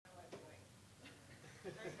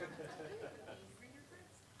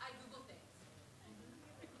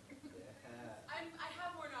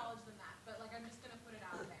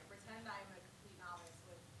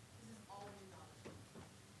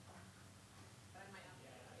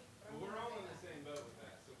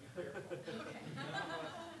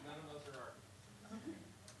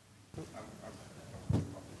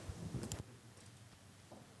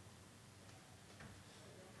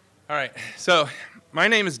All right, so my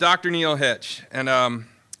name is Dr. Neil Hitch, and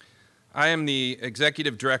I am the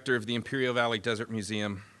Executive Director of the Imperial Valley Desert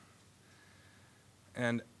Museum.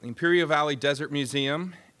 And the Imperial Valley Desert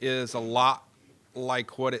Museum is a lot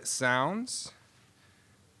like what it sounds.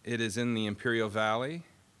 It is in the Imperial Valley,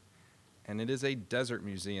 and it is a desert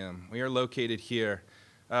museum. We are located here,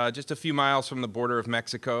 just a few miles from the border of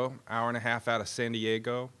Mexico, hour and a half out of San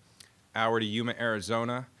Diego, hour to Yuma,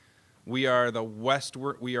 Arizona. We are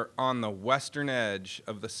on the western edge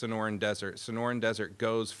of the Sonoran Desert. Sonoran Desert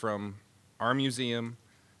goes from our museum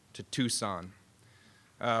to Tucson.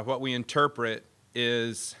 What we interpret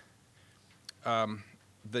is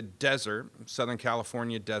the desert, Southern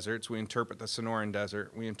California deserts. We interpret the Sonoran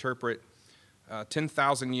Desert. We interpret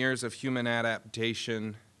 10,000 years of human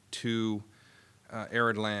adaptation to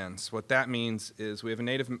arid lands. What that means is we have a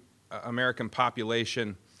Native American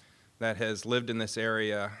population that has lived in this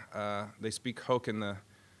area. They speak Hokan,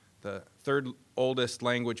 the third oldest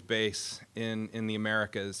language base in the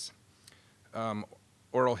Americas.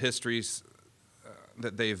 Oral histories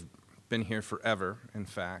that they've been here forever, in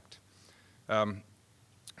fact.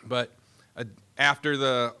 But after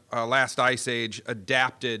the last ice age,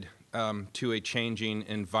 adapted to a changing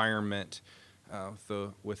environment.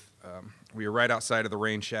 We are right outside of the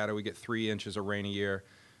rain shadow. We get 3 inches of rain a year.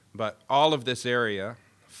 But all of this area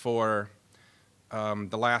for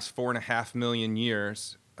the last 4.5 million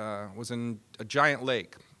years was in a giant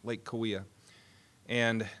lake, Lake Cahuilla.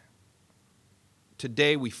 And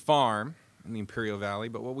today we farm in the Imperial Valley,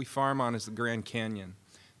 but what we farm on is the Grand Canyon.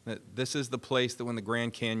 This is the place that when the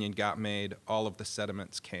Grand Canyon got made, all of the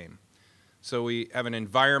sediments came. So we have an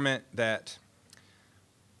environment that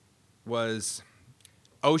was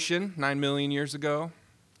ocean 9 million years ago,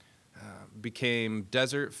 became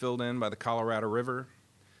desert filled in by the Colorado River,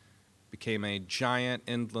 became a giant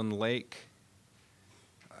inland lake,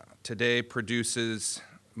 today produces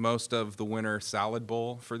most of the winter salad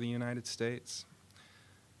bowl for the United States,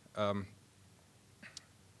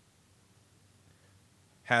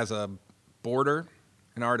 has a border,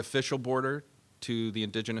 an artificial border to the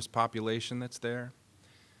indigenous population that's there.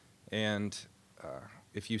 And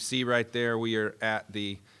if you see right there, we are at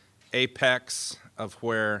the apex of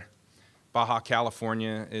where Baja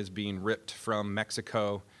California is being ripped from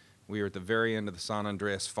Mexico. We are at the very end of the San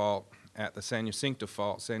Andreas Fault at the San Jacinto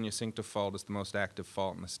Fault. San Jacinto Fault is the most active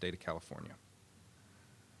fault in the state of California.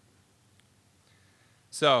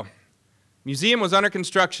 So, museum was under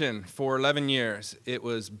construction for 11 years. It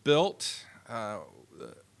was built,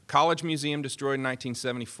 College Museum destroyed in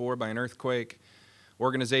 1974 by an earthquake.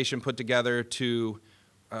 Organization put together to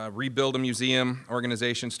rebuild a museum.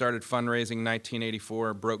 Organization started fundraising in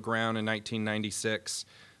 1984, broke ground in 1996.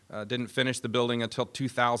 Didn't finish the building until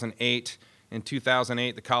 2008. In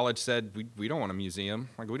 2008, the college said, we don't want a museum.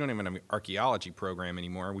 Like, we don't even have an archaeology program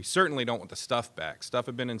anymore. We certainly don't want the stuff back. Stuff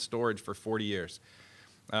had been in storage for 40 years.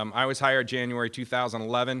 I was hired January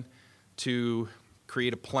 2011 to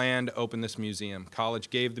create a plan to open this museum. College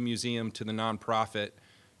gave the museum to the nonprofit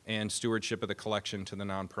and stewardship of the collection to the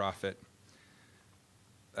nonprofit.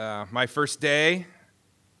 My first day,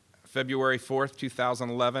 February 4th,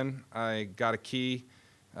 2011, I got a key.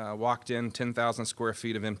 Walked in, 10,000 square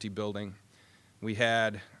feet of empty building. We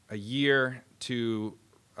had a year to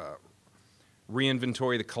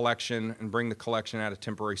re-inventory the collection and bring the collection out of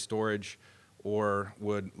temporary storage or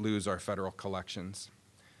would lose our federal collections.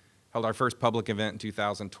 Held our first public event in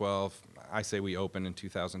 2012. I say we opened in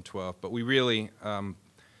 2012, but we really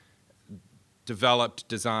developed,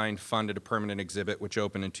 designed, funded a permanent exhibit which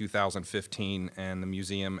opened in 2015, and the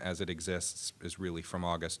museum as it exists is really from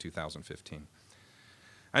August 2015.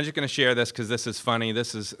 I'm just going to share this because this is funny.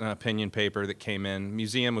 This is an opinion paper that came in.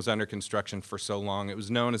 Museum was under construction for so long. It was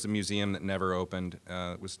known as a museum that never opened.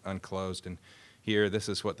 It was unclosed. And here, this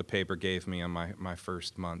is what the paper gave me on my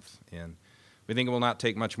first month in. We think it will not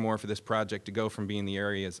take much more for this project to go from being the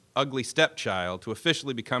area's ugly stepchild to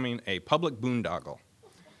officially becoming a public boondoggle.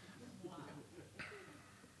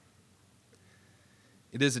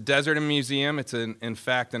 It is a desert and museum. It's, in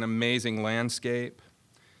fact, an amazing landscape.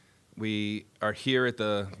 We are here at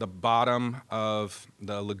the bottom of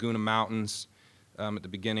the Laguna Mountains at the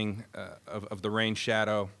beginning of the rain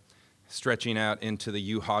shadow, stretching out into the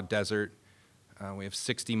Yuha Desert. We have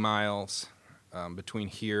 60 miles between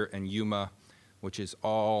here and Yuma, which is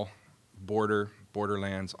all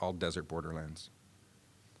borderlands, all desert borderlands.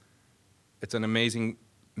 It's an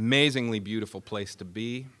amazingly beautiful place to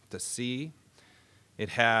be, to see. It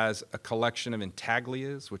has a collection of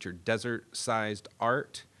intaglias, which are desert-sized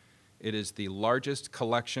art. It is the largest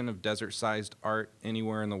collection of desert-sized art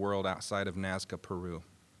anywhere in the world outside of Nazca, Peru.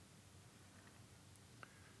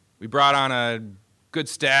 We brought on a good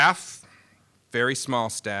staff, very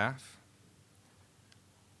small staff.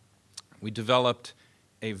 We developed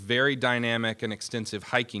a very dynamic and extensive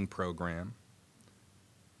hiking program.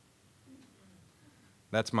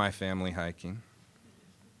 That's my family hiking.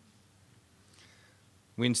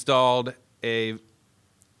 We installed a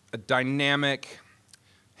dynamic,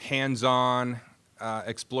 hands-on,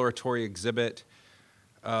 exploratory exhibit,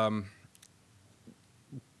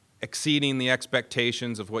 exceeding the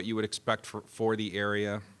expectations of what you would expect for the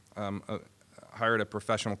area. Hired a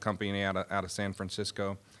professional company out of San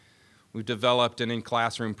Francisco. We've developed an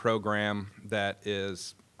in-classroom program that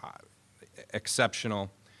is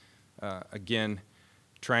exceptional. Again,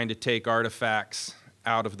 trying to take artifacts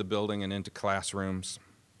out of the building and into classrooms.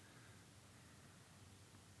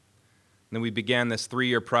 And then we began this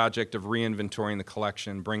 3-year project of reinventorying the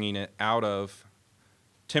collection, bringing it out of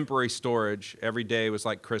temporary storage. Every day was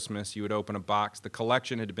like Christmas. You would open a box. The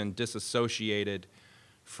collection had been disassociated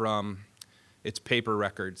from its paper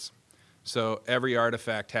records. So every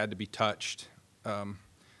artifact had to be touched.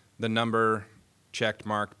 The number checked,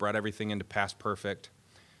 marked, brought everything into past perfect.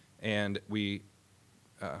 And we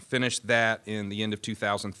finished that in the end of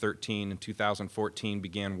 2013. In 2014,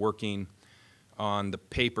 began working on the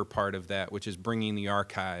paper part of that, which is bringing the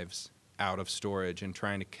archives out of storage and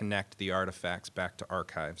trying to connect the artifacts back to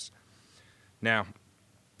archives. Now,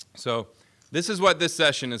 so this is what this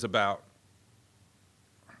session is about.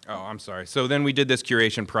 Oh, I'm sorry. So then we did this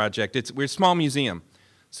curation project. We're a small museum.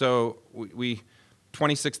 So we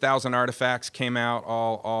 26,000 artifacts came out,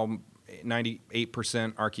 all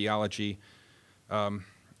 98% archaeology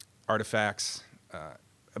artifacts.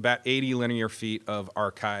 About 80 linear feet of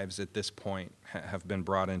archives at this point have been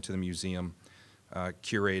brought into the museum,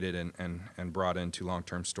 curated and brought into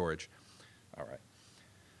long-term storage. All right.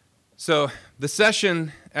 So the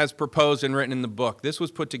session, as proposed and written in the book, this was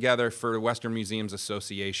put together for the Western Museums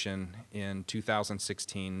Association in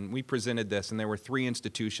 2016. We presented this, and there were 3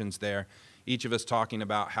 institutions there, each of us talking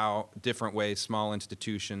about how different ways small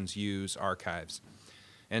institutions use archives.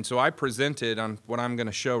 And so I presented on what I'm going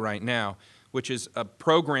to show right now, which is a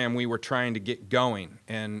program we were trying to get going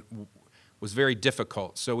and was very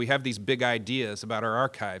difficult. So we have these big ideas about our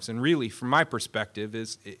archives, and really, from my perspective,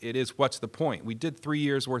 it is what's the point? We did 3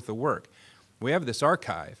 years worth of work. We have this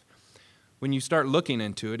archive. When you start looking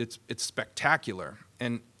into it, it's spectacular,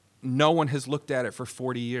 and no one has looked at it for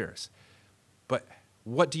 40 years. But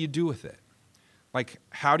what do you do with it? Like,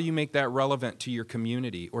 how do you make that relevant to your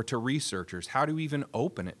community or to researchers? How do you even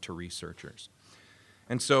open it to researchers?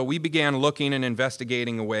 And so we began looking and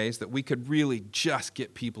investigating ways that we could really just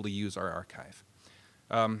get people to use our archive.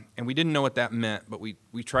 And we didn't know what that meant, but we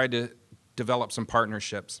tried to develop some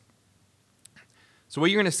partnerships. So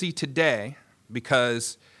what you're going to see today,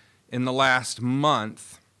 because in the last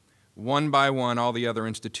month, one by one, all the other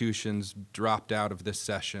institutions dropped out of this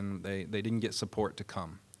session. They didn't get support to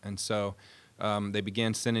come. And so they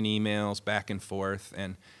began sending emails back and forth.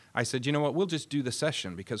 And I said, you know what, we'll just do the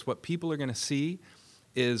session, because what people are going to see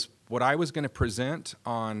is what I was going to present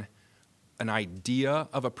on an idea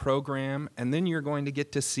of a program, and then you're going to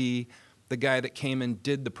get to see the guy that came and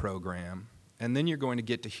did the program, and then you're going to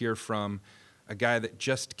get to hear from a guy that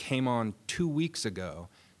just came on 2 weeks ago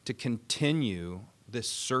to continue this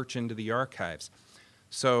search into the archives.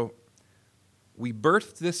 So we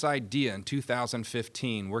birthed this idea in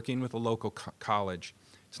 2015, working with a local college.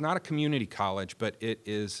 It's not a community college, but it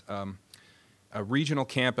is a regional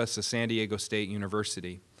campus of San Diego State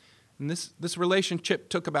University. And this relationship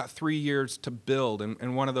took about 3 years to build,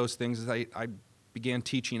 and one of those things is I began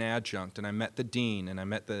teaching adjunct, and I met the dean, and I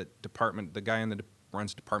met the guy that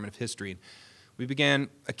runs Department of History. We began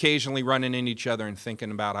occasionally running into each other and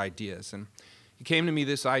thinking about ideas. And he came to me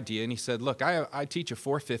this idea, and he said, look, I teach a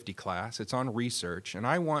 450 class. It's on research, and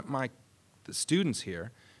I want the students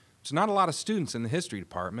here, there's not a lot of students in the history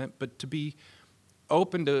department, but to be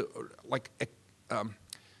open to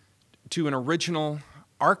to an original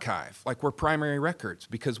archive, like we're primary records,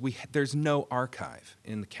 because there's no archive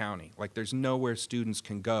in the county. Like, there's nowhere students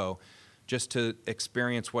can go just to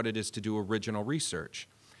experience what it is to do original research.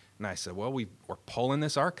 And I said, well, we're pulling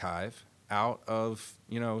this archive out of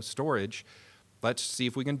storage. Let's see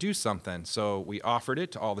if we can do something. So we offered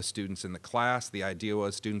it to all the students in the class. The idea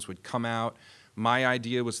was students would come out. My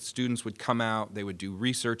idea was students would come out, they would do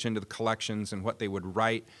research into the collections, and what they would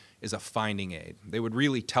write is a finding aid. They would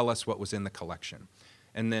really tell us what was in the collection.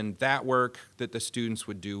 And then that work that the students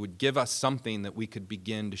would do would give us something that we could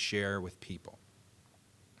begin to share with people.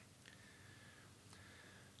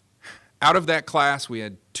 Out of that class, we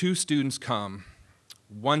had 2 students come.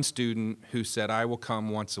 one student who said, I will come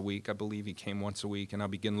once a week. I believe he came once a week, and I'll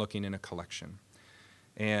begin looking in a collection.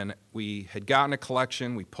 And we had gotten a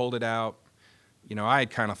collection, we pulled it out. You know, I had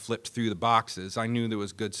kind of flipped through the boxes. I knew there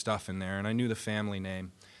was good stuff in there, and I knew the family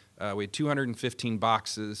name. We had 215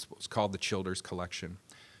 boxes, what was called the Childers Collection.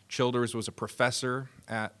 Childers was a professor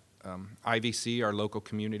at IVC, our local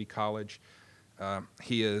community college.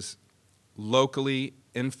 He is locally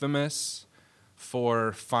infamous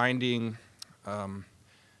for finding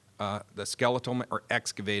the skeletal, or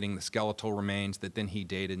excavating the skeletal remains that then he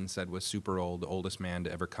dated and said was super old, the oldest man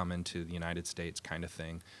to ever come into the United States kind of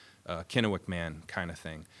thing, Kennewick man kind of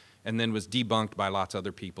thing, and then was debunked by lots of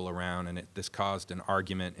other people around, and this caused an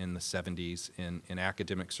argument in the 70s in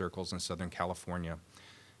academic circles in Southern California.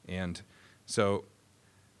 And so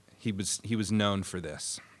he was known for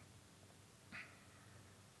this.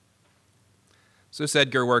 So it's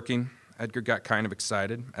Edgar working. Edgar got kind of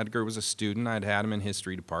excited. Edgar was a student. I'd had him in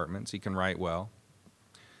history departments. He can write well.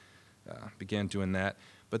 Began doing that.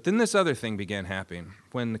 But then this other thing began happening.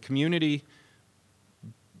 When the community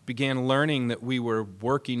began learning that we were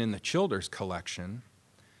working in the Childers collection,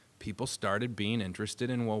 people started being interested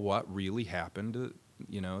in, well, what really happened to,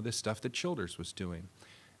 you know, the stuff that Childers was doing.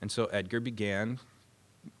 And so Edgar began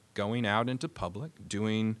going out into public,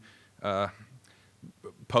 doing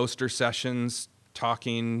poster sessions,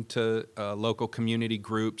 talking to local community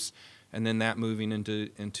groups, and then that moving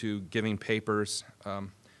into giving papers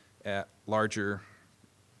at larger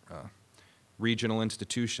regional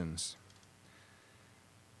institutions.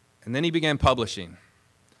 And then he began publishing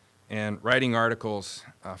and writing articles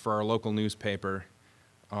for our local newspaper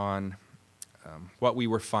on what we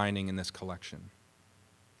were finding in this collection.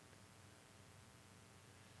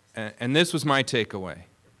 And this was my takeaway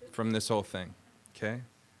from this whole thing, okay?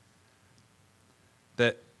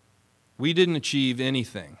 That we didn't achieve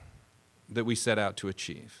anything that we set out to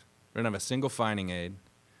achieve. We don't have a single finding aid.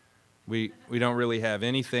 We don't really have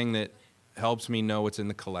anything that helps me know what's in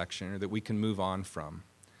the collection or that we can move on from.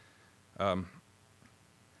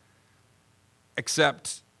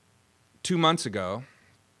 Except 2 months ago,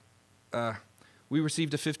 we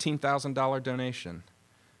received a $15,000 donation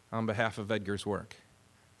on behalf of Edgar's work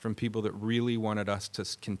from people that really wanted us to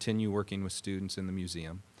continue working with students in the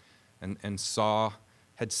museum and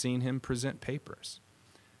had seen him present papers.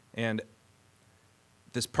 And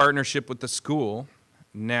this partnership with the school,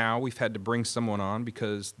 now we've had to bring someone on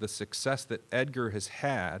because the success that Edgar has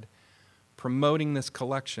had promoting this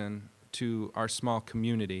collection to our small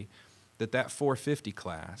community, that 450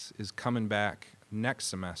 class is coming back next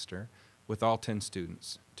semester with all 10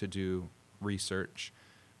 students to do research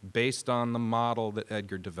based on the model that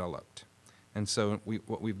Edgar developed. And so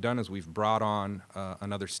what we've done is we've brought on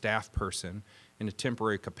another staff person in a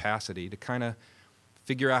temporary capacity to kind of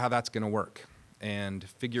figure out how that's going to work and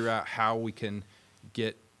figure out how we can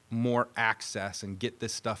get more access and get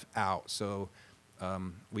this stuff out so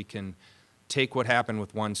we can take what happened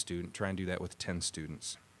with one student, try and do that with 10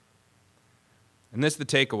 students. And this is the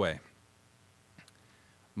takeaway.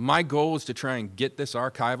 My goal was to try and get this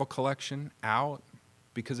archival collection out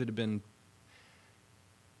because it had been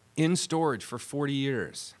in storage for 40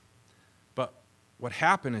 years. But what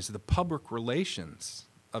happened is the public relations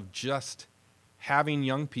of just having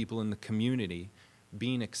young people in the community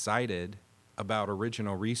being excited about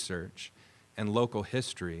original research and local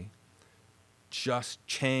history just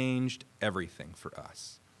changed everything for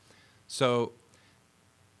us. So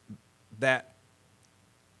that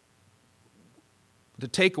the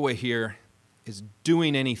takeaway here is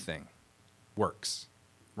doing anything works,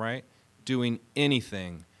 right? Doing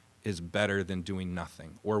anything is better than doing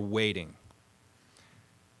nothing or waiting.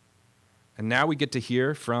 And now we get to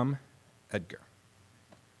hear from Edgar.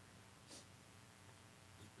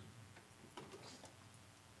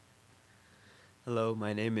 Hello,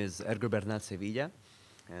 my name is Edgar Bernal Sevilla,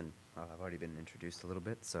 and I've already been introduced a little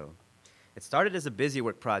bit. So it started as a busy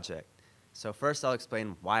work project. So first I'll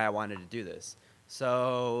explain why I wanted to do this.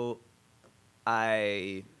 So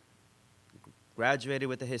I graduated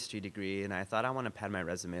with a history degree, and I thought I want to pad my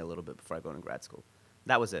resume a little bit before I go into grad school.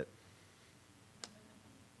 That was it.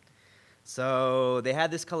 So they had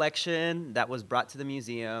this collection that was brought to the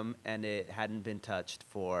museum, and it hadn't been touched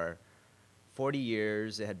for 40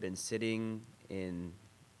 years. It had been sitting in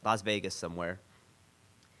Las Vegas somewhere.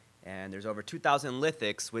 And there's over 2,000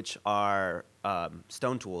 lithics, which are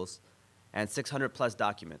stone tools, and 600 plus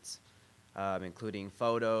documents, including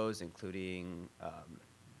photos, including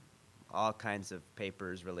all kinds of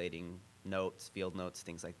papers relating notes, field notes,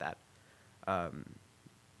 things like that.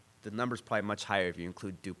 The number's probably much higher if you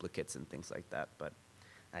include duplicates and things like that, but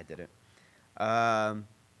I didn't.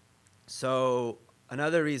 So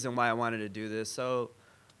another reason why I wanted to do this. So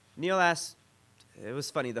Neil asked, it was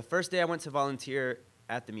funny. The first day I went to volunteer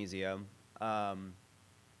at the museum,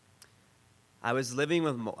 I was living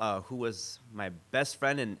with who was my best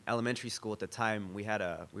friend in elementary school at the time. We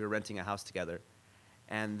were renting a house together.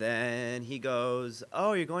 And then he goes,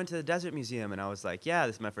 "Oh, you're going to the Desert Museum?" And I was like, "Yeah,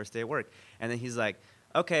 this is my first day at work." And then he's like,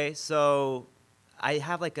 "Okay, so I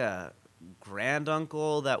have like a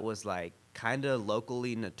granduncle that was like kind of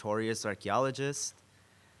locally notorious archaeologist."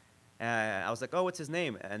 And I was like, "Oh, what's his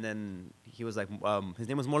name?" And then he was like, "His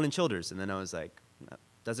name was Moreland Childers." And then I was like,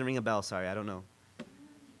 "Doesn't ring a bell, sorry, I don't know."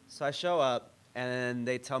 So I show up, and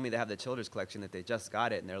they tell me they have the Childers collection, that they just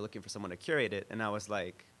got it, and they're looking for someone to curate it. And I was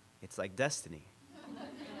like, it's like destiny.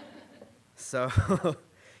 So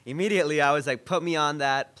immediately I was like, put me on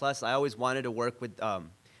that. Plus, I always wanted to work with,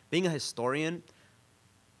 being a historian,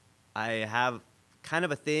 I have kind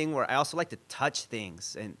of a thing where I also like to touch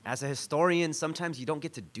things. And as a historian, sometimes you don't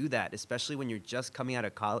get to do that, especially when you're just coming out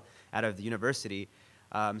of the university.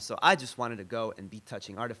 So I just wanted to go and be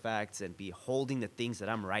touching artifacts and be holding the things that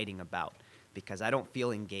I'm writing about, because I don't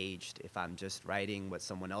feel engaged if I'm just writing what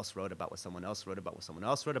someone else wrote about what someone else wrote about what someone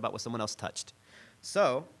else wrote about what someone else touched.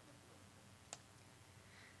 So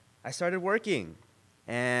I started working,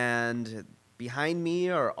 and behind me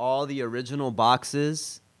are all the original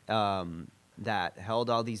boxes that held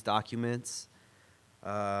all these documents.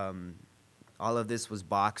 All of this was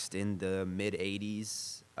boxed in the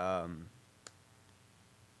mid-'80s.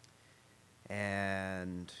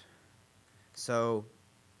 And so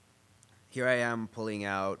here I am pulling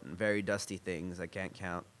out very dusty things. I can't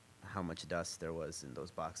count how much dust there was in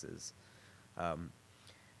those boxes.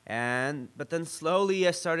 But then slowly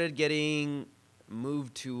I started getting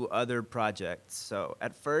moved to other projects. So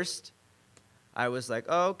at first I was like,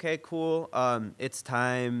 oh, okay, cool. It's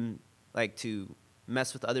time like to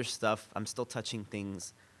mess with other stuff. I'm still touching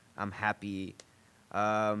things. I'm happy.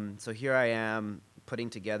 So here I am putting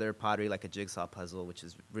together pottery like a jigsaw puzzle, which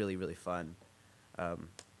is really, really fun.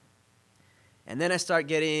 And then I start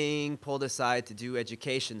getting pulled aside to do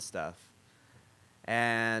education stuff.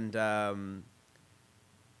 And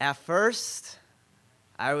at first,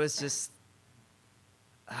 I was just,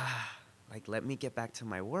 like, let me get back to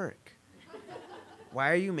my work. Why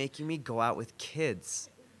are you making me go out with kids?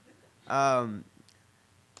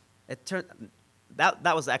 It turned,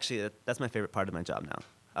 that was actually, that's my favorite part of my job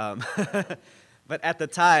now. But at the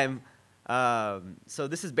time, so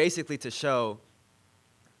this is basically to show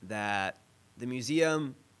that the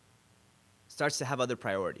museum starts to have other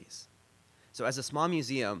priorities. So as a small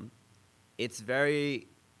museum, it's very,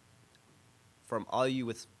 from all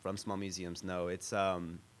you from small museums know, it's,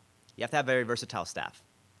 you have to have very versatile staff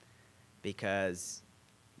because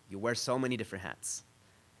you wear so many different hats.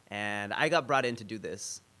 And I got brought in to do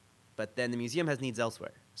this, but then the museum has needs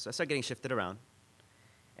elsewhere. So I started getting shifted around.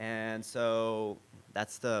 And so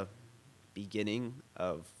that's the beginning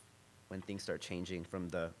of when things start changing from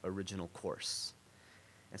the original course.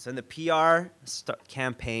 And so in the PR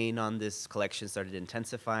campaign on this collection started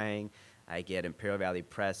intensifying. I get Imperial Valley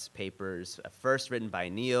Press papers, first written by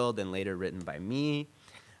Neil, then later written by me.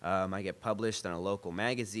 I get published on a local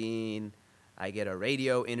magazine. I get a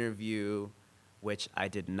radio interview, which I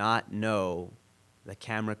did not know the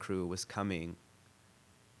camera crew was coming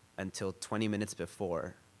until 20 minutes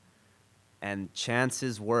before. And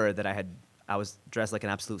chances were that I was dressed like an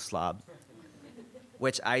absolute slob,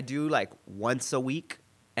 which I do like once a week,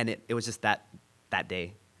 and it was just that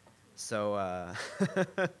day. So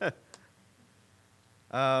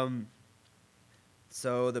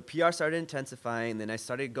so the PR started intensifying, then I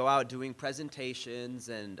started to go out doing presentations,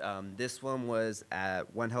 and this one was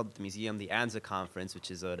at one held at the museum, the ANZA conference, which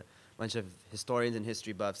is a bunch of historians and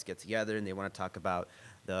history buffs get together, and they want to talk about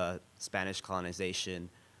the Spanish colonization,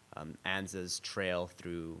 ANZA's trail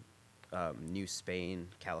through New Spain,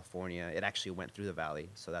 California. It actually went through the valley,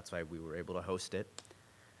 so that's why we were able to host it.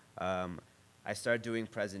 I started doing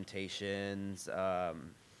presentations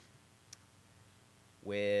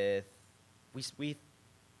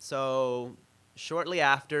so shortly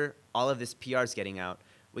after all of this PR is getting out,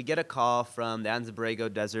 we get a call from the Anza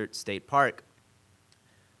Borrego Desert State Park,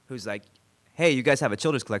 who's like, hey, you guys have a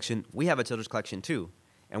Childers collection. We have a Childers collection too,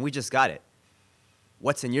 and we just got it.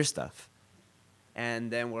 What's in your stuff?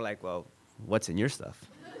 And then we're like, well, what's in your stuff?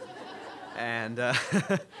 And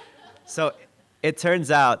so it turns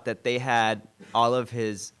out that they had all of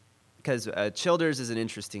his, because Childers is an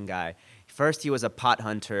interesting guy. First, he was a pot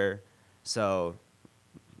hunter, so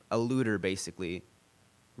a looter, basically.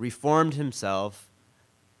 Reformed himself,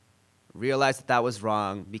 realized that was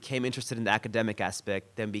wrong, became interested in the academic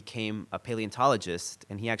aspect, then became a paleontologist,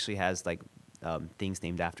 and he actually has like things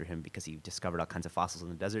named after him because he discovered all kinds of fossils in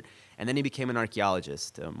the desert. And then he became an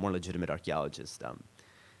archaeologist, a more legitimate archaeologist.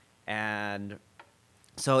 And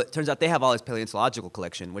so it turns out they have all his paleontological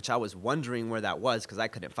collection, which I was wondering where that was because I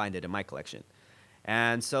couldn't find it in my collection.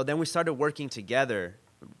 And so then we started working together,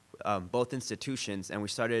 both institutions, and we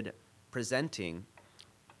started presenting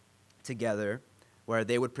together, where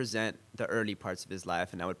they would present the early parts of his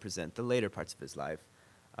life and I would present the later parts of his life.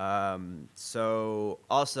 So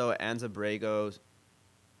also Anza-Borrego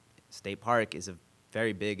State Park is a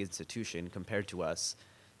very big institution compared to us.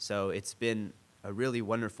 So it's been a really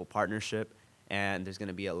wonderful partnership, and there's going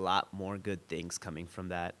to be a lot more good things coming from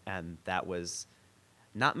that. And that was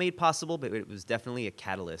not made possible, but it was definitely a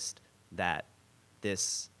catalyst that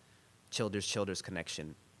this Childers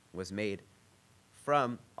connection was made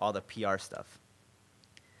from all the PR stuff.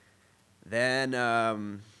 Then,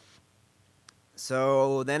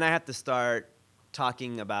 so then I have to start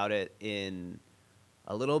talking about it in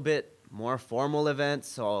a little bit more formal events.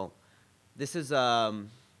 So this is,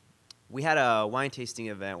 we had a wine tasting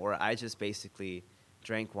event where I just basically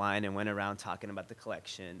drank wine and went around talking about the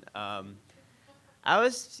collection. I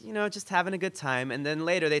was, just having a good time. And then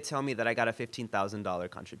later they tell me that I got a $15,000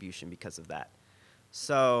 contribution because of that.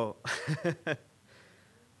 So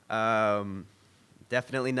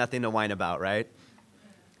definitely nothing to whine about, right?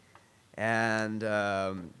 And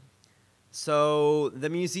so the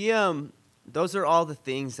museum, those are all the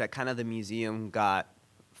things that kind of the museum got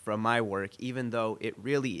from my work, even though it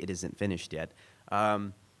isn't finished yet.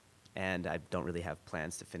 And I don't really have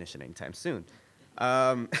plans to finish it anytime soon.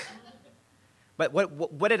 But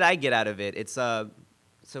what did I get out of it? It's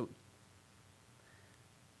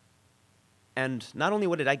and not only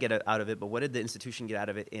what did I get out of it, but what did the institution get out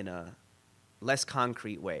of it in a less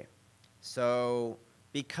concrete way? So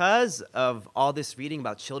because of all this reading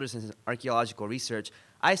about Childers and archaeological research,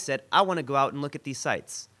 I said, I want to go out and look at these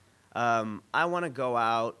sites. I want to go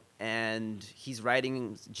out, and he's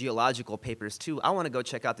writing geological papers too. I want to go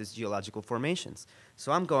check out these geological formations.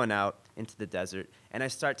 So I'm going out into the desert, and I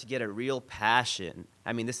start to get a real passion.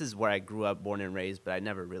 I mean, this is where I grew up, born and raised, but I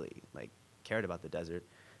never really cared about the desert.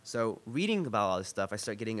 So reading about all this stuff, I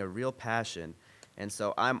start getting a real passion. And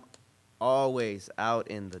so I'm always out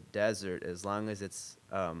in the desert as long as it's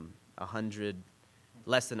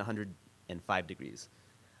less than 105 degrees.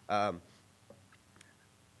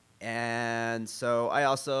 And so I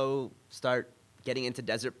also start getting into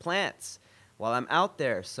desert plants while I'm out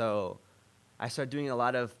there. So I start doing a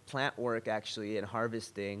lot of plant work, actually, and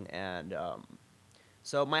harvesting. And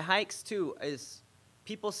so my hikes, too, is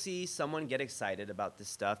people see someone get excited about this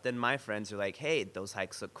stuff. Then my friends are like, hey, those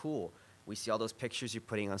hikes look cool. We see all those pictures you're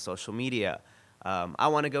putting on social media. I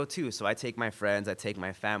want to go, too. So I take my friends. I take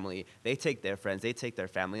my family. They take their friends. They take their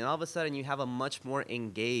family. And all of a sudden, you have a much more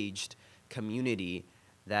engaged community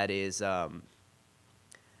that is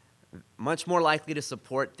much more likely to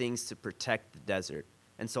support things to protect the desert.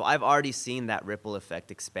 And so I've already seen that ripple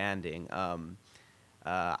effect expanding.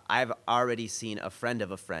 I've already seen a friend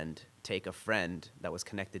of a friend take a friend that was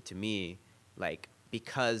connected to me,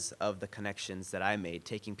 because of the connections that I made,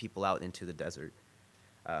 taking people out into the desert.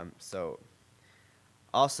 So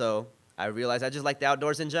also, I realized I just like the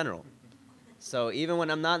outdoors in general. So even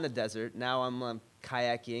when I'm not in the desert, now I'm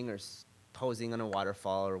kayaking or posing on a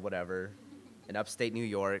waterfall or whatever in upstate New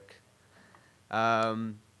York.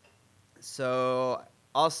 So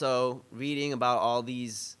also reading about all of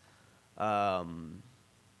these,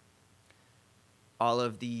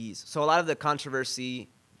 so a lot of the controversy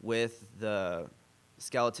with the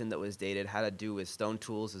skeleton that was dated had to do with stone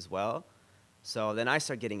tools as well. So then I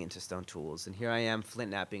start getting into stone tools, and here I am flint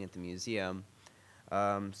knapping at the museum.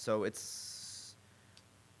 So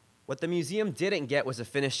what the museum didn't get was a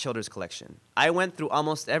finished Childers collection. I went through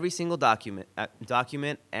almost every single document,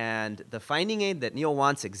 and the finding aid that Neil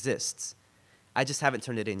wants exists. I just haven't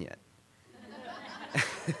turned it in yet.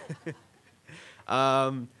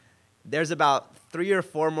 There's about 3 or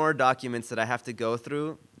 4 more documents that I have to go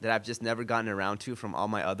through that I've just never gotten around to from all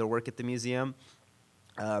my other work at the museum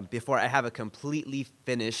before I have a completely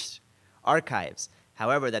finished archives.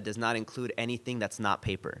 However, that does not include anything that's not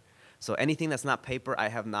paper. So anything that's not paper, I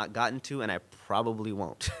have not gotten to, and I probably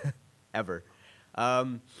won't, ever.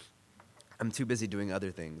 I'm too busy doing other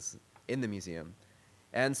things in the museum.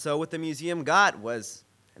 And so what the museum got was,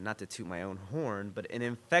 and not to toot my own horn, but an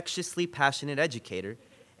infectiously passionate educator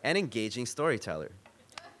and engaging storyteller.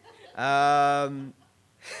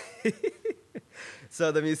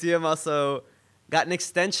 So the museum also got an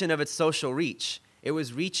extension of its social reach. It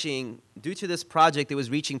was reaching, due to this project, it was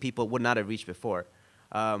reaching people it would not have reached before.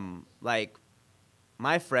 My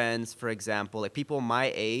friends, for example, people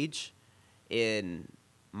my age in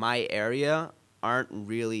my area aren't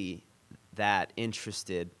really that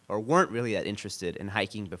interested, or weren't really that interested in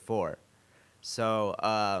hiking before. So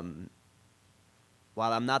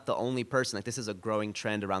while I'm not the only person, like this is a growing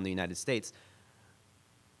trend around the United States,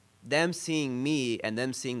 them seeing me and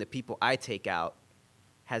them seeing the people I take out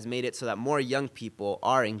has made it so that more young people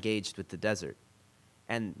are engaged with the desert.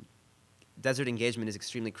 And desert engagement is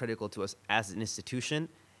extremely critical to us as an institution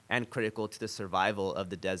and critical to the survival of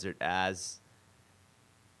the desert as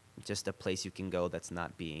just a place you can go that's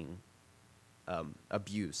not being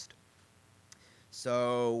abused.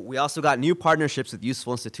 So we also got new partnerships with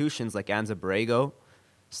useful institutions like Anza Borrego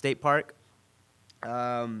State Park.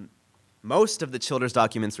 Most of the Childers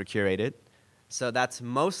documents were curated, so that's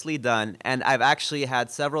mostly done. And I've actually had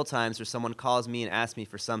several times where someone calls me and asks me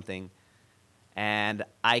for something, and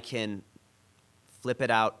I can flip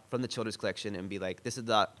it out from the Childers collection and be like, this is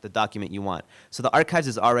the document you want. So the archives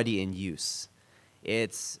is already in use.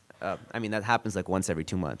 It's, I mean, that happens like once every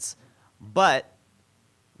 2 months. But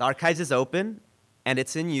the archives is open, and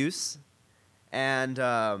it's in use, and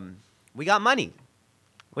we got money,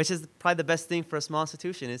 which is probably the best thing for a small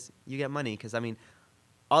institution is you get money. Because, I mean,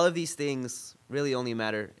 all of these things really only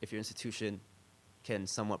matter if your institution can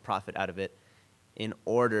somewhat profit out of it in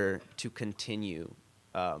order to continue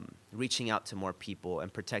reaching out to more people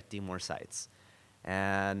and protecting more sites.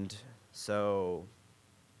 And so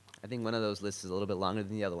I think one of those lists is a little bit longer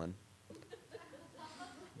than the other one.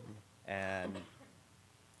 And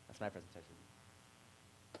that's my presentation.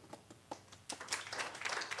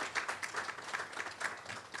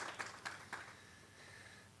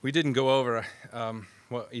 We didn't go over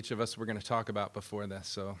what each of us were going to talk about before this,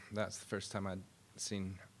 so that's the first time I'd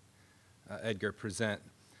seen Edgar present.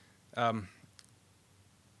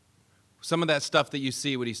 Some of that stuff that you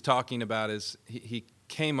see, what he's talking about is he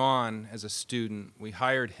came on as a student. We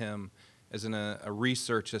hired him as a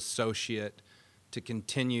research associate to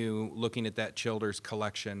continue looking at that Childers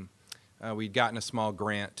collection. We'd gotten a small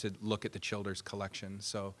grant to look at the Childers collection,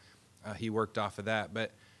 so he worked off of that.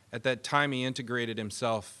 But at that time, he integrated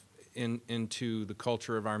himself into the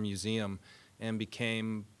culture of our museum and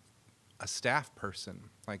became a staff person,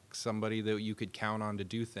 like somebody that you could count on to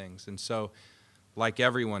do things. And so, like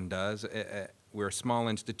everyone does, we're a small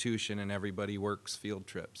institution and everybody works field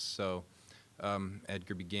trips. So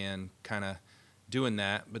Edgar began kind of doing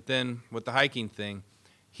that. But then with the hiking thing,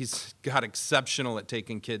 he's got exceptional at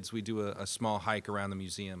taking kids. We do a small hike around the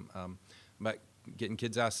museum, but getting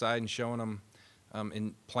kids outside and showing them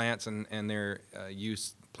in plants and their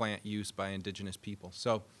plant use by indigenous people.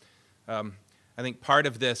 So I think part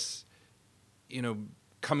of this,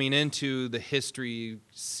 coming into the history,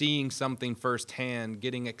 seeing something firsthand,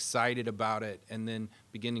 getting excited about it, and then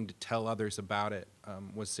beginning to tell others about it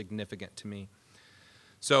was significant to me.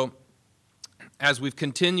 So as we've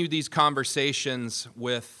continued these conversations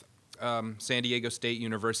with San Diego State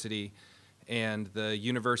University, and the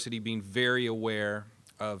university being very aware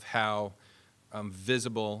of how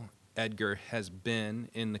visible Edgar has been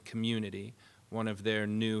in the community, one of their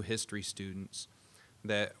new history students,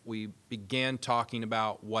 that we began talking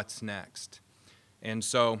about what's next. And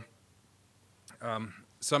so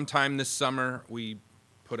sometime this summer, we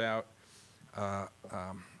put out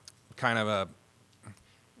kind of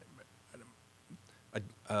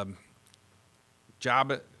a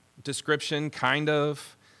job description, kind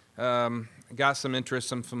of. Got some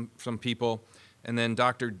interest from people. And then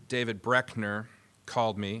Dr. David Breckner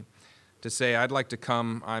called me to say, I'd like to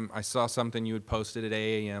come. I saw something you had posted at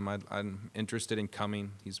AAM. I'm interested in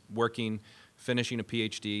coming. He's finishing a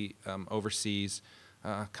PhD overseas,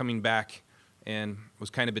 coming back, and was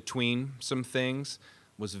kind of between some things,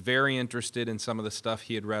 was very interested in some of the stuff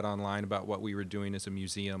he had read online about what we were doing as a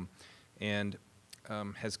museum, and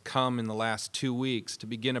has come in the last 2 weeks to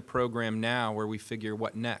begin a program now where we figure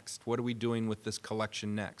what next? What are we doing with this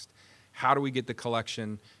collection next? How do we get the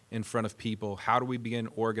collection in front of people? How do we begin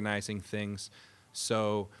organizing things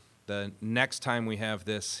so the next time we have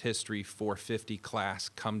this History 450 class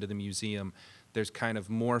come to the museum, there's kind of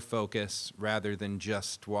more focus rather than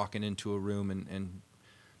just walking into a room and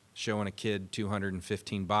showing a kid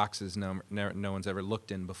 215 boxes no one's ever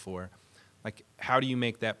looked in before. Like, how do you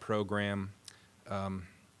make that program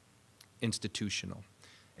institutional?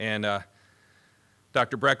 And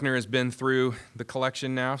Dr. Breckner has been through the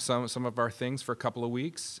collection now, some of our things for a couple of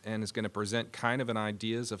weeks, and is going to present kind of an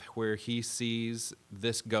ideas of where he sees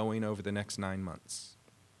this going over the next 9 months.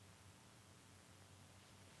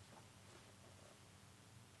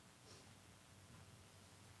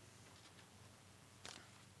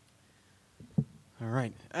 All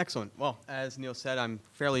right, excellent. Well, as Neil said, I'm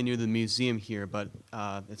fairly new to the museum here, but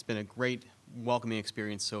it's been a great welcoming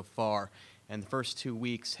experience so far. And the first 2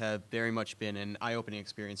 weeks have very much been an eye-opening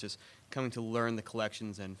experience, just coming to learn the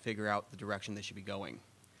collections and figure out the direction they should be going.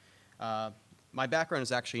 My background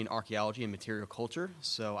is actually in archaeology and material culture,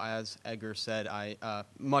 so as Edgar said,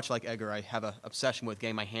 much like Edgar, I have an obsession with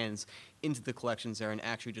getting my hands into the collections there and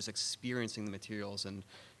actually just experiencing the materials and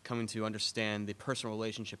coming to understand the personal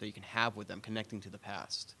relationship that you can have with them, connecting to the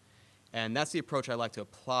past. And that's the approach I like to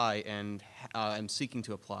apply and am seeking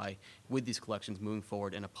to apply with these collections moving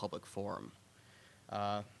forward in a public forum.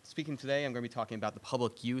 Speaking today, I'm going to be talking about the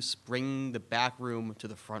public use, bringing the back room to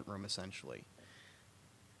the front room, essentially.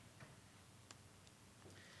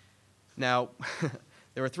 Now,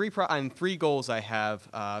 there are three goals I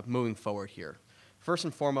have moving forward here. First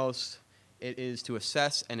and foremost, it is to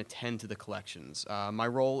assess and attend to the collections. My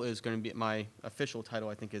role is going to be, my official title,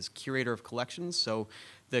 I think, is Curator of Collections. So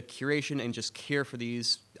the curation and just care for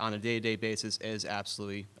these on a day-to-day basis is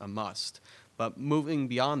absolutely a must. But moving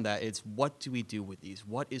beyond that, it's what do we do with these?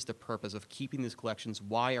 What is the purpose of keeping these collections?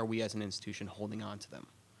 Why are we as an institution holding on to them?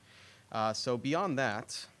 So beyond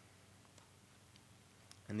that,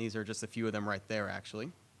 and these are just a few of them right there, actually.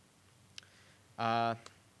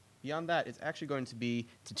 Beyond that, it's actually going to be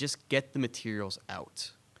to just get the materials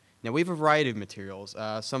out. Now, we have a variety of materials.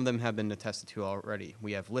 Some of them have been attested to already.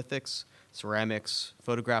 We have lithics, ceramics,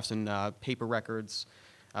 photographs and paper records.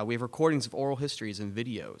 We have recordings of oral histories and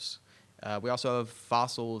videos. We also have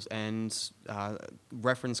fossils and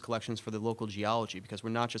reference collections for the local geology, because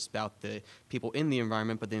we're not just about the people in the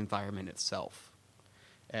environment, but the environment itself.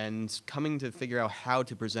 And coming to figure out how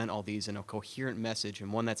to present all these in a coherent message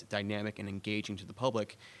and one that's dynamic and engaging to the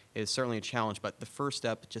public is certainly a challenge, but the first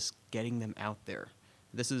step, just getting them out there.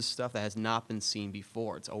 This is stuff that has not been seen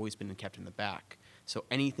before. It's always been kept in the back. So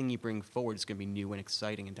anything you bring forward is going to be new and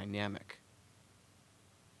exciting and dynamic.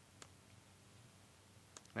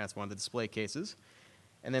 That's one of the display cases.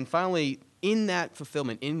 And then finally, in that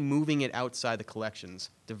fulfillment, in moving it outside the collections,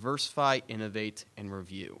 diversify, innovate, and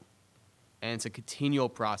review. And it's a continual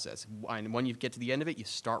process. And when you get to the end of it, you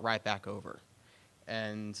start right back over.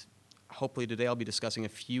 And hopefully today I'll be discussing a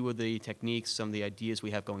few of the techniques, some of the ideas we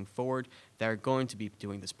have going forward that are going to be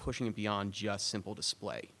doing this, pushing it beyond just simple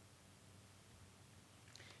display.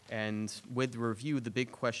 And with the review, the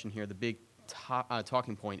big question here, the big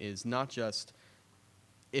talking point is not just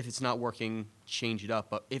if it's not working, change it up,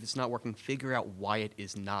 but if it's not working, figure out why it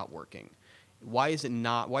is not working. Why is it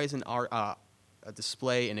not, why isn't our a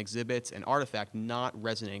display, an exhibit, an artifact not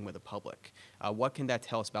resonating with the public? What can that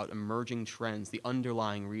tell us about emerging trends, the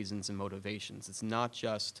underlying reasons and motivations? It's not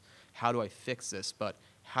just how do I fix this, but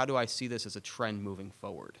how do I see this as a trend moving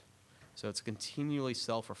forward? So it's continually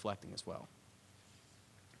self-reflecting as well.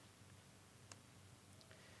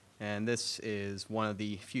 And this is one of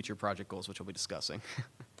the future project goals which we'll be discussing.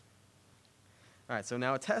 All right, so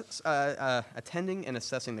now attending and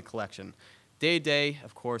assessing the collection. Day-to-day,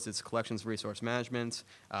 of course, it's collections resource management,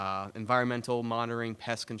 environmental monitoring,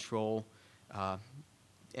 pest control,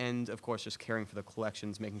 and, of course, just caring for the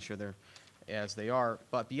collections, making sure they're as they are.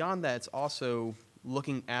 But beyond that, it's also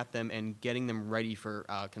looking at them and getting them ready for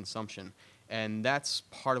consumption. And that's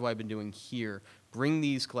part of what I've been doing here. Bring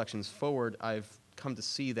these collections forward. I've come to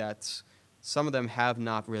see that some of them have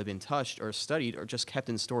not really been touched or studied or just kept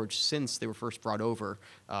in storage since they were first brought over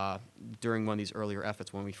during one of these earlier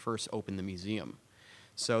efforts when we first opened the museum.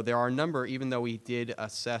 So there are a number, even though we did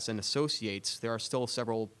assess and associate, there are still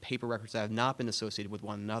several paper records that have not been associated with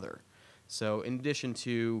one another. So in addition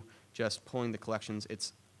to just pulling the collections,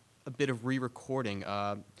 it's a bit of re-recording,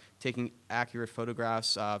 taking accurate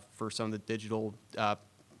photographs for some of the digital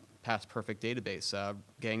past perfect database,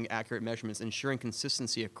 getting accurate measurements, ensuring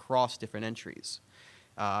consistency across different entries.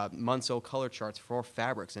 Munsell color charts for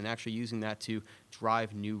fabrics, and actually using that to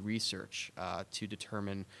drive new research to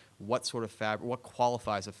determine what sort of fabric, what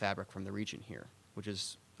qualifies a fabric from the region here, which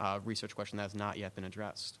is a research question that has not yet been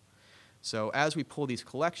addressed. So as we pull these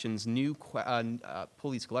collections, new questions,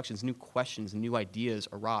 new ideas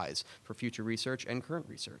arise for future research and current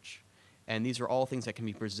research. And these are all things that can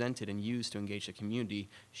be presented and used to engage the community,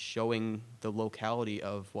 showing the locality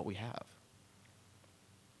of what we have.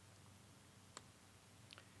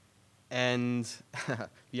 And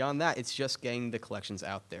beyond that, it's just getting the collections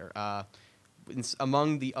out there.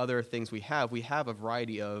 Among the other things we have a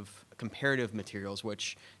variety of comparative materials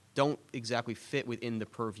which don't exactly fit within the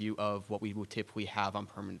purview of what we would typically have on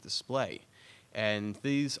permanent display. And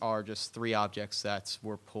these are just 3 objects that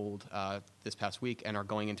were pulled this past week and are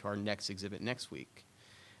going into our next exhibit next week.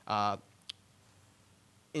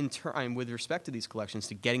 With respect to these collections,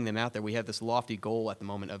 to getting them out there, we have this lofty goal at the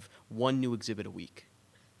moment of 1 new exhibit a week.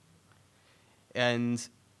 And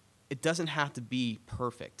it doesn't have to be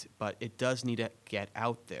perfect, but it does need to get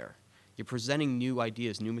out there. You're presenting new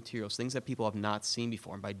ideas, new materials, things that people have not seen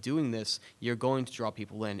before. And by doing this, you're going to draw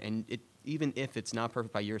people in. And even if it's not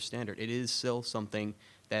perfect by your standard, it is still something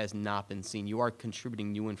that has not been seen. You are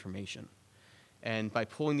contributing new information. And by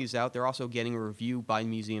pulling these out, they're also getting a review by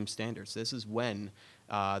museum standards. This is when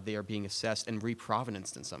they are being assessed and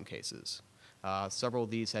reprovenanced in some cases. Several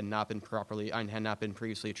of these had not been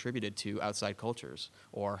previously attributed to outside cultures,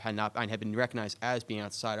 or had been recognized as being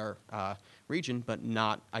outside our region, but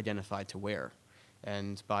not identified to where.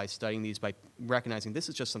 And by studying these, by recognizing this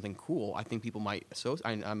is just something cool, I think people might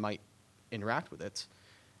might interact with it.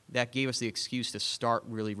 That gave us the excuse to start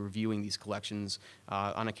really reviewing these collections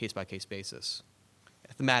on a case-by-case basis,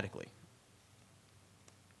 thematically.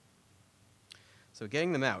 So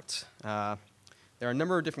getting them out. There are a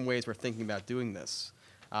number of different ways we're thinking about doing this.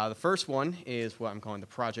 The first one is what I'm calling the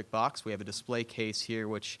project box. We have a display case here,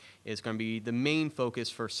 which is going to be the main focus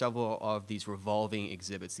for several of these revolving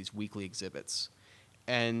exhibits, these weekly exhibits.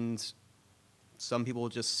 And some people will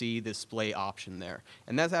just see the display option there.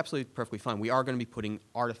 And that's absolutely perfectly fine. We are going to be putting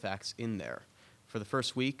artifacts in there. For the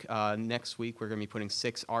first week, next week, we're going to be putting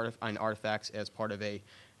 6 artifacts as part of a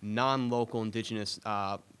non-local indigenous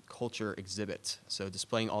culture exhibit, so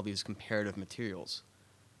displaying all these comparative materials.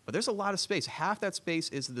 But there's a lot of space. Half that space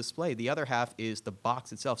is the display. The other half is the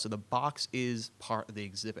box itself. So the box is part of the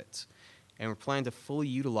exhibit. And we're planning to fully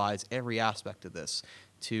utilize every aspect of this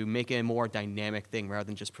to make it a more dynamic thing. Rather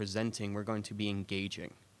than just presenting, we're going to be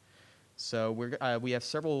engaging. So we have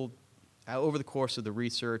several, over the course of the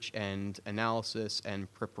research and analysis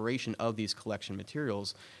and preparation of these collection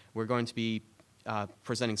materials, we're going to be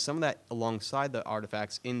presenting some of that alongside the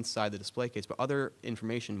artifacts inside the display case, but other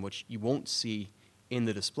information which you won't see in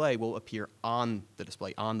the display will appear on the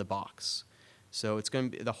display, on the box. So it's going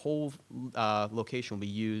to be, the whole location will be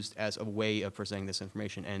used as a way of presenting this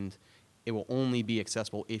information, and it will only be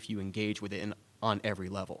accessible if you engage with it on every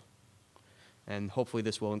level. And hopefully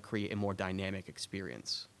this will create a more dynamic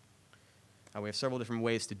experience. We have several different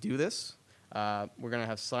ways to do this. We're going to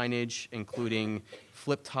have signage including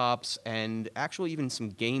flip tops and actually even some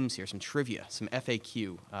games here, some trivia, some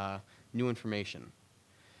FAQ, new information.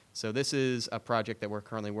 So this is a project that we're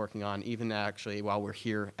currently working on, even actually while we're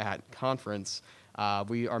here at conference.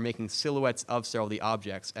 We are making silhouettes of several of the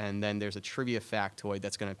objects, and then there's a trivia factoid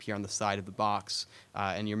that's going to appear on the side of the box,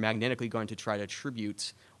 and you're magnetically going to try to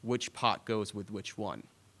attribute which pot goes with which one.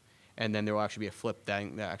 And then there will actually be a flip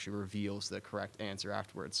that actually reveals the correct answer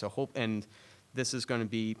afterwards. So and this is going to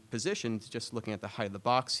be positioned, just looking at the height of the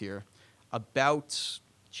box here, about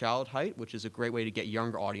child height, which is a great way to get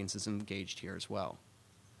younger audiences engaged here as well.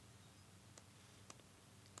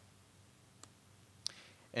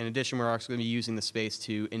 In addition, we're also going to be using the space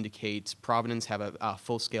to indicate provenance, have a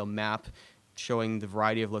full-scale map showing the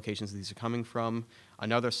variety of locations these are coming from.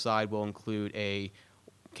 Another side will include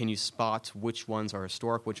can you spot which ones are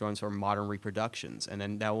historic, which ones are modern reproductions? And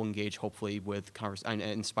then that will engage, hopefully, with and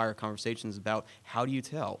inspire conversations about how do you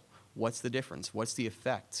tell? What's the difference? What's the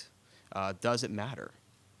effect? Does it matter?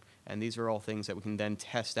 And these are all things that we can then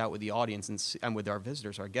test out with the audience and with our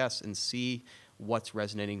visitors, our guests, and see what's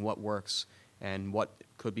resonating, what works, and what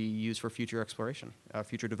could be used for future exploration,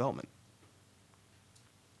 future development.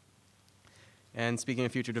 And speaking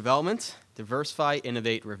of future development, diversify,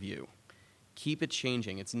 innovate, review. Keep it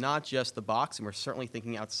changing. It's not just the box, and we're certainly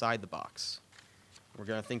thinking outside the box. We're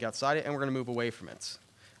going to think outside it, and we're going to move away from it.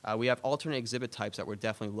 We have alternate exhibit types that we're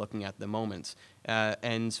definitely looking at the moment,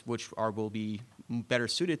 and which will be better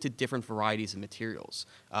suited to different varieties of materials.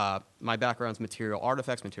 My background's material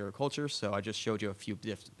artifacts, material culture, so I just showed you a few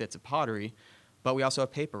bits of pottery, but we also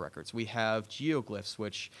have paper records. We have geoglyphs,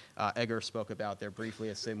 which Edgar spoke about there briefly,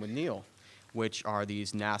 as same with Neil, which are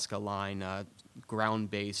these Nazca line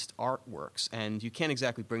ground-based artworks. And you can't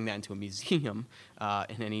exactly bring that into a museum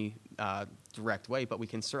in any direct way, but we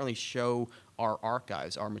can certainly show our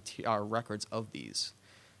archives, our records of these.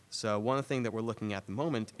 So one of the things that we're looking at the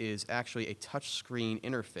moment is actually a touchscreen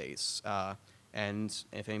interface. And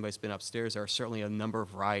if anybody's been upstairs, there are certainly a number of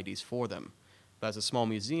varieties for them. But as a small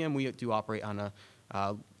museum, we do operate on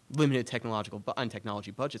a limited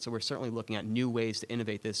technology budget, so we're certainly looking at new ways to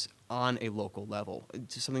innovate this on a local level,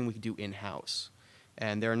 just something we can do in-house.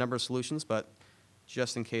 And there are a number of solutions, but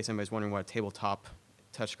just in case anybody's wondering what a tabletop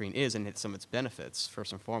touchscreen is and some of its benefits,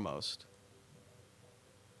 first and foremost.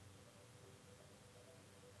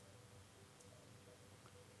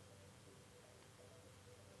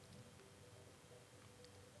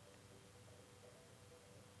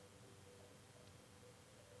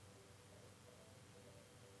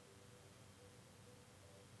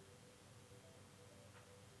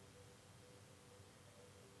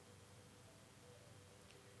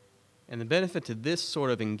 And the benefit to this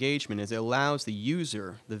sort of engagement is it allows the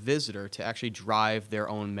user, the visitor, to actually drive their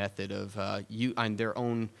own method of, their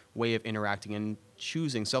own way of interacting and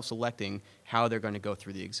choosing, self-selecting how they're going to go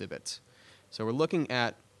through the exhibit. So we're looking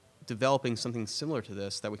at developing something similar to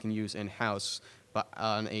this that we can use in-house, but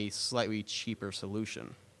on a slightly cheaper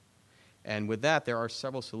solution. And with that, there are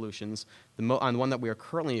several solutions. On the one that we are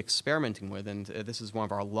currently experimenting with, and this is one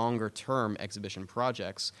of our longer-term exhibition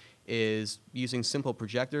projects, is using simple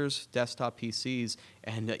projectors, desktop PCs,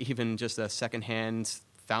 and even just a secondhand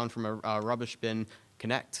found from a rubbish bin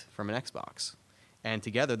Kinect from an Xbox. And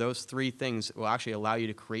together, those three things will actually allow you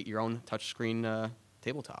to create your own touchscreen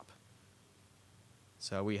tabletop.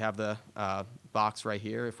 So we have the box right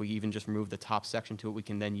here. If we even just remove the top section to it, we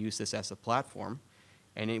can then use this as a platform.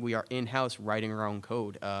 And we are in-house writing our own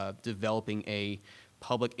code, developing a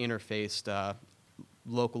public interfaced,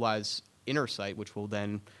 localized inner site, which will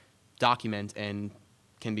then document and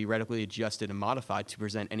can be readily adjusted and modified to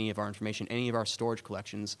present any of our information. Any of our storage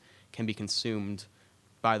collections can be consumed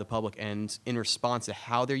by the public, and in response to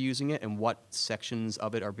how they're using it and what sections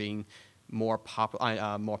of it are being more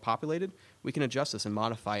populated, we can adjust this and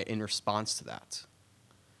modify it in response to that.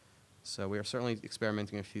 So we are certainly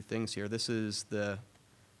experimenting a few things here. This is the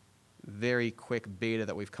very quick beta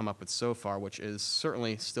that we've come up with so far, which is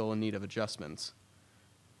certainly still in need of adjustments.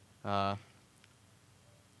 So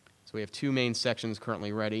we have two main sections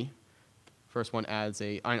currently ready. First one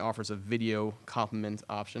offers a video complement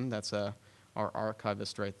option. That's our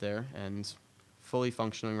archivist right there, and fully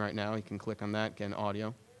functioning right now. You can click on that, get an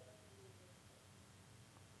audio.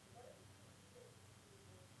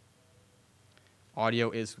 Audio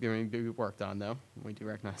is going to be worked on, though. We do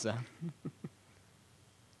recognize that.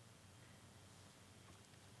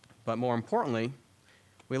 But more importantly,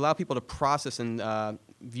 we allow people to process and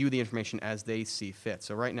view the information as they see fit.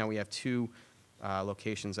 So right now we have two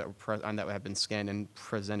locations that have been scanned and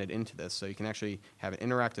presented into this. So you can actually have an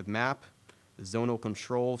interactive map, the zonal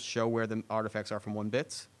control, show where the artifacts are from 1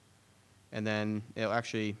 bit, and then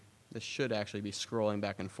this should actually be scrolling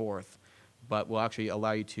back and forth, but will actually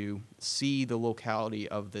allow you to see the locality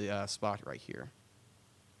of the spot right here.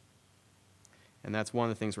 And that's one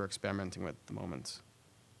of the things we're experimenting with at the moment.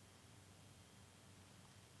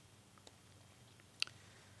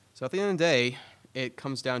 So at the end of the day, it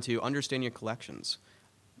comes down to understanding your collections.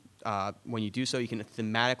 When you do so, you can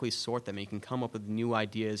thematically sort them, and you can come up with new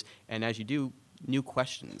ideas, and as you do, new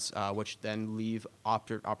questions, which then leave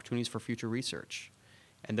opportunities for future research.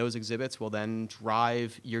 And those exhibits will then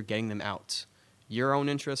drive your getting them out. Your own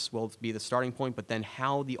interests will be the starting point, but then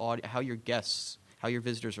how your guests, how your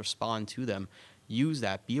visitors respond to them, use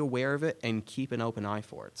that, be aware of it, and keep an open eye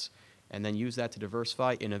for it. And then use that to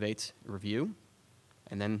diversify, innovate, review,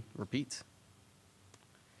 and then repeat.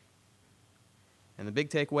 And the big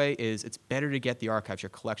takeaway is it's better to get the archives, your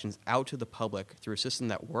collections, out to the public through a system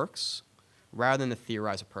that works rather than to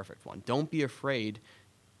theorize a perfect one. Don't be afraid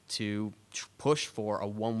to push for a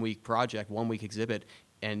 1-week project, 1-week exhibit,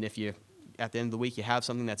 and if you, at the end of the week, you have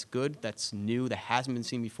something that's good, that's new, that hasn't been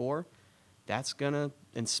seen before, that's going to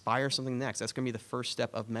inspire something next. That's going to be the first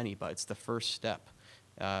step of many, but it's the first step.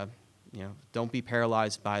 Don't be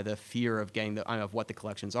paralyzed by the fear of of what the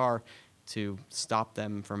collections are to stop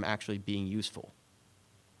them from actually being useful.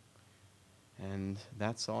 And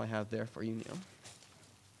that's all I have there for you, Neil.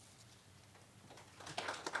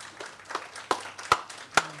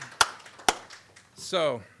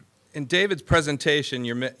 So, in David's presentation,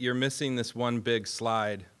 you're missing this one big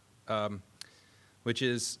slide, which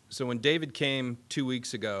is, so when David came 2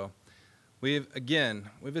 weeks ago, we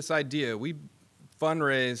have this idea. We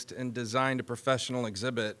fundraised and designed a professional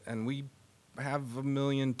exhibit, and we have $1.2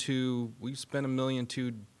 million. We spent $1.2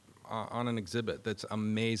 million on an exhibit that's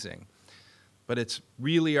amazing, but it's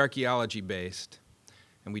really archaeology based.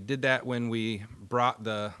 And we did that when we brought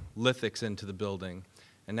the lithics into the building.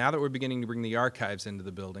 And now that we're beginning to bring the archives into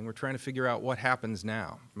the building, we're trying to figure out what happens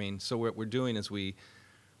now. So what we're doing is we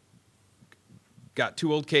got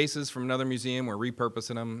 2 old cases from another museum, we're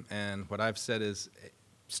repurposing them, and what I've said is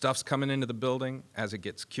stuff's coming into the building as it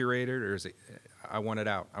gets curated, or I want it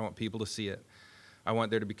out. I want people to see it. I want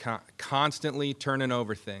there to be constantly turning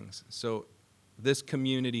over things. So this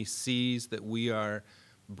community sees that we are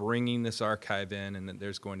bringing this archive in and that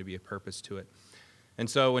there's going to be a purpose to it. And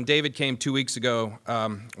so when David came 2 weeks ago,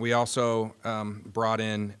 we also brought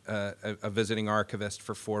in a visiting archivist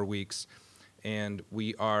for 4 weeks, and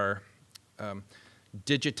we are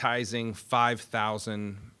digitizing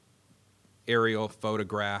 5,000 aerial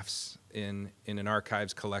photographs in an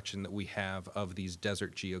archives collection that we have of these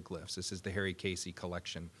desert geoglyphs. This is the Harry Casey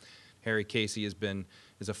collection. Harry Casey has been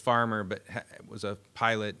is a farmer, but was a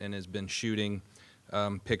pilot and has been shooting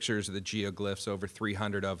pictures of the geoglyphs, over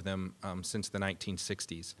 300 of them, since the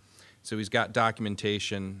 1960s. So he's got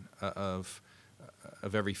documentation of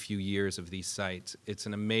every few years of these sites. It's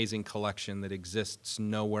an amazing collection that exists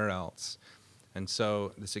nowhere else. And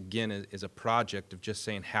so this, again, is a project of just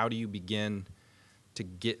saying, how do you begin to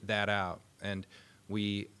get that out? And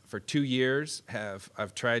we, for 2 years,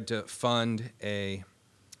 I've tried to fund a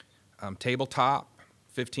tabletop,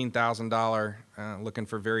 $15,000, looking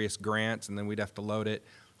for various grants, and then we'd have to load it.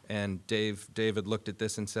 And David looked at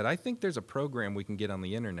this and said, I think there's a program we can get on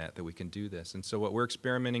the internet that we can do this. And so what we're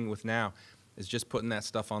experimenting with now is just putting that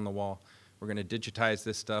stuff on the wall. We're going to digitize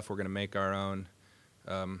this stuff. We're going to make our own.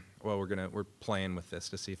 We're playing with this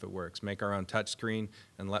to see if it works. Make our own touchscreen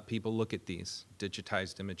and let people look at these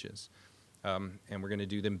digitized images. And we're going to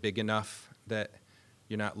do them big enough that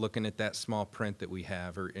you're not looking at that small print that we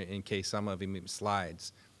have, or in case some of them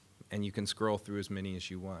slides, and you can scroll through as many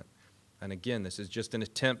as you want. And again, this is just an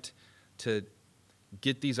attempt to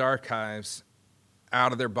get these archives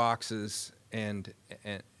out of their boxes and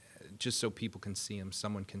just so people can see them,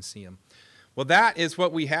 someone can see them. Well, that is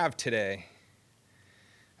what we have today.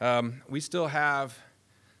 We still have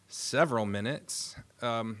several minutes,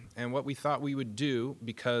 and what we thought we would do,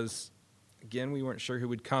 because, again, we weren't sure who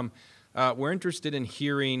would come, we're interested in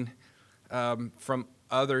hearing from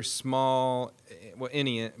other small,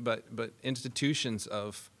 but institutions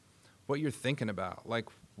of what you're thinking about. Like,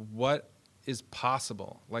 what is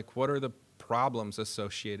possible? Like, what are the problems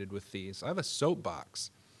associated with these? I have a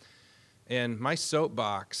soapbox, and my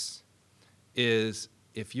soapbox is,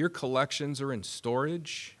 if your collections are in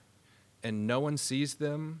storage and no one sees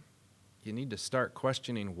them, you need to start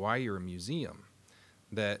questioning why you're a museum.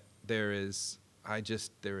 That there is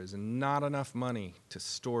not enough money to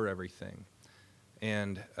store everything.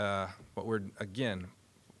 And what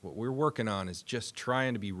we're working on is just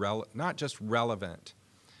trying to be not just relevant.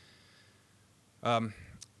 I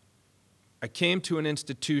came to an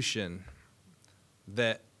institution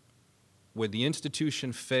that, when the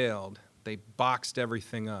institution failed, they boxed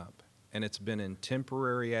everything up, and it's been in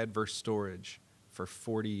temporary adverse storage for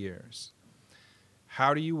 40 years.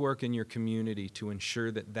 How do you work in your community to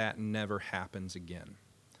ensure that that never happens again?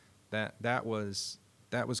 That was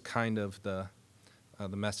kind of the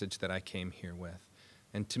message that I came here with.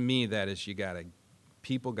 And to me, that is,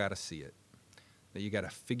 people gotta see it. That you gotta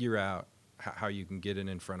figure out how you can get it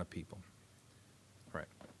in front of people. All right.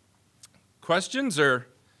 Questions, or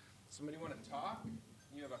somebody want to talk?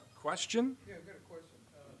 You have a question? Yeah, I've got a question.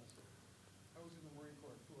 I was in the Marine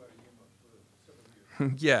Corps and flew out of Yuma for several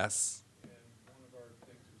years. Yes. And one of our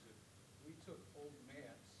things is that we took old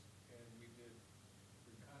maps and we did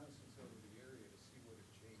reconnaissance over the area to see what had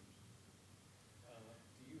changed.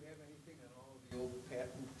 Do you have anything on all of the old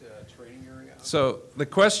patent training area? So the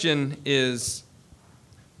question is,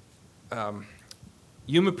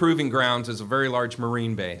 Yuma Proving Grounds is a very large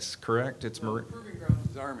Marine base, correct? It's No, Marine. Proving Grounds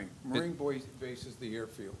is Army. Marine Base is the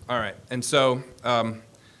airfield. All right, and so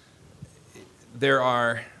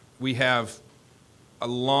we have a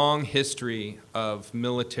long history of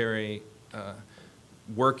military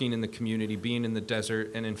working in the community, being in the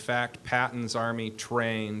desert, and in fact, Patton's Army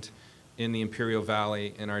trained in the Imperial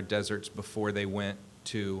Valley in our deserts before they went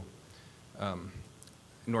to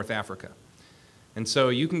North Africa. And so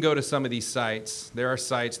you can go to some of these sites. There are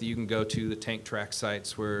sites that you can go to, the tank track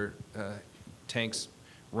sites, where tanks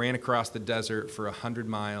ran across the desert for 100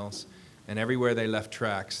 miles, and everywhere they left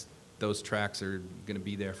tracks, those tracks are going to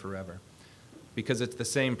be there forever, because it's the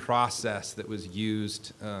same process that was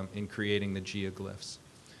used in creating the geoglyphs.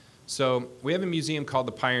 So we have a museum called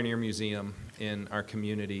the Pioneer Museum in our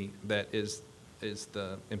community that is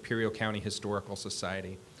the Imperial County Historical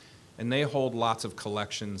Society. And they hold lots of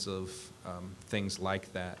collections of things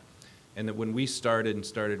like that. And that when we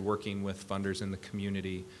started working with funders in the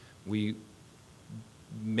community, we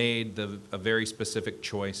made a very specific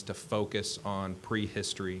choice to focus on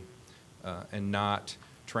prehistory and not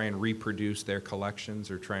try and reproduce their collections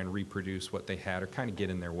or try and reproduce what they had or kind of get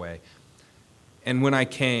in their way. And when I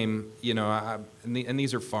came, and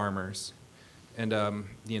these are farmers, and a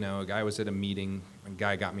guy was at a meeting, a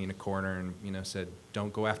guy got me in a corner and said,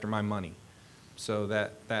 "Don't go after my money." So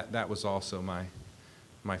that was also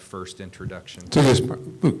my first introduction.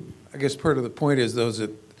 So I guess part of the point is those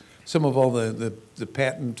that some of all the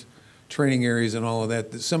patent training areas and all of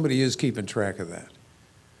that somebody is keeping track of that.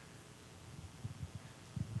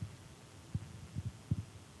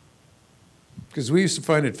 Because we used to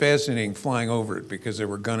find it fascinating flying over it, because there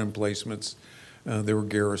were gun emplacements, there were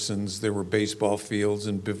garrisons, there were baseball fields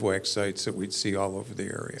and bivouac sites that we'd see all over the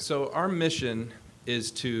area. So our mission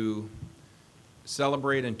is to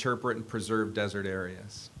celebrate, interpret, and preserve desert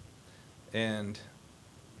areas. And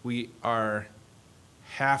we are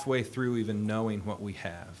halfway through even knowing what we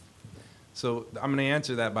have. So I'm going to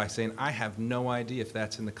answer that by saying I have no idea if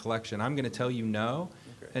that's in the collection. I'm going to tell you no,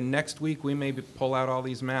 and next week we may pull out all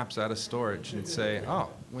these maps out of storage and say, oh,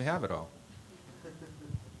 we have it all.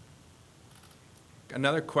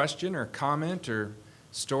 Another question or comment or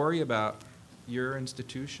story about your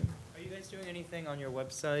institution? Are you guys doing anything on your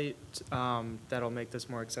website that'll make this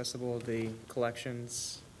more accessible, the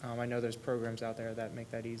collections? I know there's programs out there that make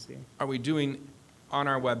that easy. Are we doing on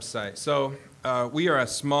our website? So we are a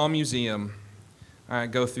small museum. I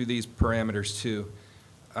go through these parameters too.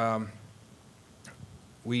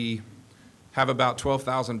 We have about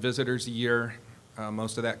 12,000 visitors a year.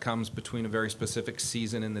 Most of that comes between a very specific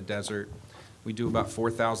season in the desert. We do about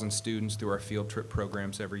 4,000 students through our field trip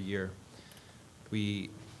programs every year.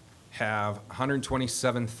 We have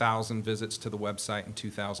 127,000 visits to the website in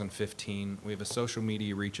 2015. We have a social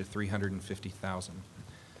media reach of 350,000.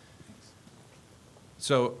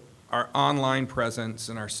 So our online presence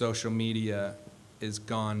and our social media is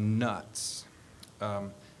gone nuts.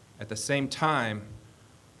 At the same time,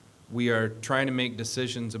 we are trying to make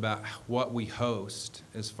decisions about what we host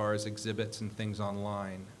as far as exhibits and things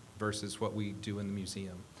online versus what we do in the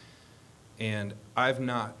museum. And I've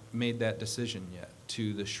not made that decision yet,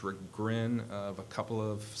 to the chagrin of a couple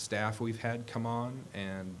of staff we've had come on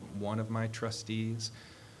and one of my trustees.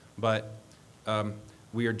 But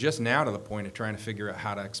we are just now to the point of trying to figure out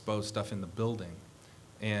how to expose stuff in the building.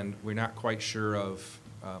 And we're not quite sure of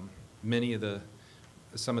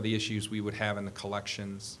some of the issues we would have in the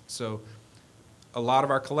collections. So a lot of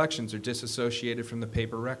our collections are disassociated from the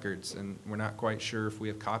paper records, and we're not quite sure if we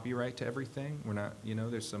have copyright to everything. We're not,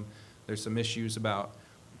 there's some issues about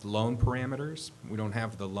loan parameters. We don't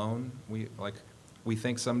have the loan. We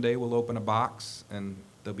think someday we'll open a box and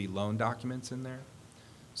there'll be loan documents in there.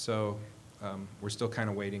 So we're still kind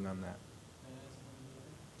of waiting on that.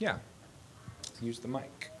 Yeah. Use the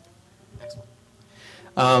mic.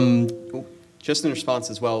 Just in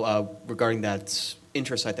response as well, regarding that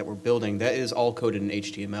interest site that we're building, that is all coded in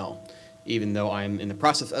HTML, even though I'm in the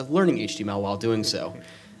process of learning HTML while doing so.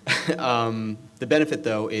 The benefit,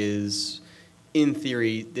 though, is, in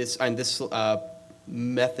theory, this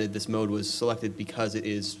mode was selected because it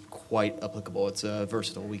is quite applicable. It's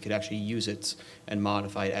versatile. We could actually use it and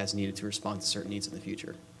modify it as needed to respond to certain needs in the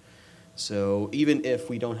future. So even if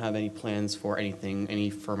we don't have any plans for anything,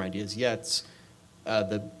 any firm ideas yet,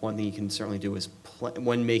 the one thing you can certainly do is,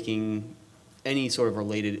 when making any sort of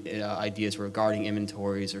related ideas regarding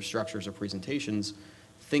inventories or structures or presentations,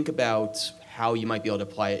 think about how you might be able to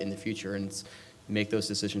apply it in the future and make those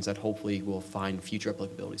decisions that hopefully will find future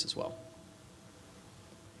applicabilities as well.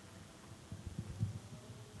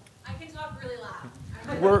 I can talk really loud.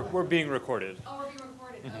 We're being recorded. Oh, we're being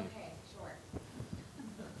recorded. Okay, sure.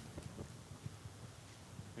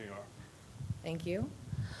 Here you are. Thank you.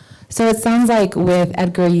 So it sounds like with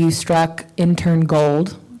Edgar, you struck intern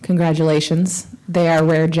gold. Congratulations. They are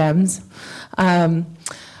rare gems.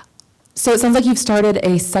 So it sounds like you've started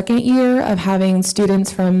a second year of having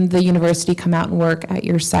students from the university come out and work at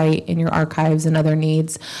your site in your archives and other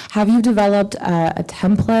needs. Have you developed a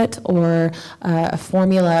template or a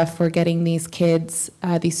formula for getting these kids,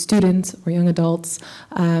 these students or young adults,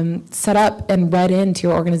 set up and read into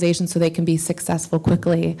your organization so they can be successful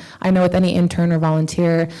quickly? I know with any intern or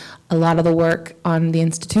volunteer, a lot of the work on the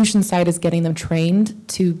institution side is getting them trained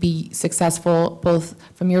to be successful, both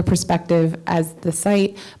from your perspective as the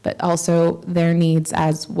site, but also their needs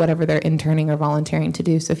as whatever they're interning or volunteering to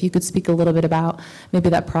do. So if you could speak a little bit about maybe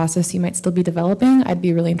that process you might still be developing, I'd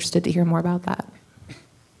be really interested to hear more about that.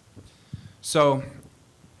 So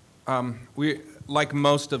we, like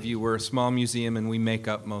most of you, we're a small museum and we make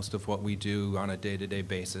up most of what we do on a day-to-day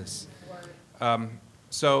basis.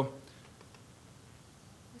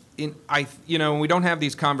 We don't have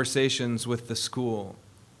these conversations with the school,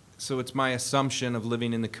 so it's my assumption of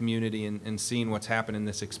living in the community and seeing what's happened in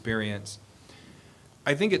this experience.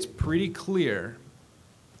 I think it's pretty clear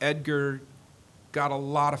Edgar got a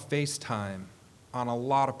lot of face time on a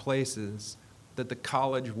lot of places that the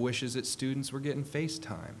college wishes its students were getting face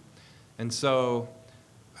time. And so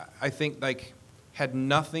I think, had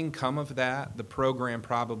nothing come of that, the program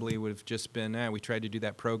probably would have just been, we tried to do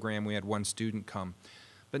that program, we had one student come.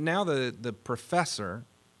 But now the professor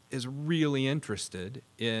is really interested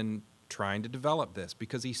in trying to develop this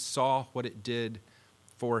because he saw what it did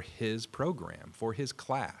for his program, for his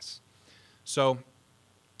class. So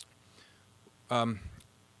Dr.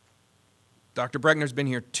 Bregner's been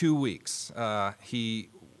here 2 weeks.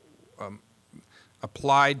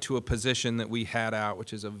 applied to a position that we had out,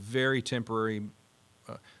 which is a very temporary,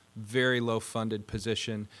 very low-funded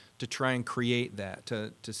position, to try and create that,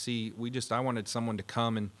 to see, I wanted someone to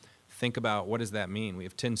come and think about what does that mean. We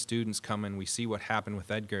have 10 students come and we see what happened with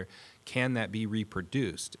Edgar. Can that be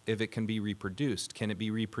reproduced? If it can be reproduced, can it be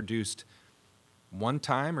reproduced one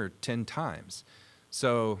time or 10 times?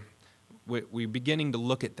 So we're beginning to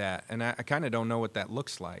look at that, and I kind of don't know what that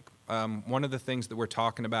looks like. One of the things that we're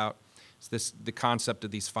talking about is the concept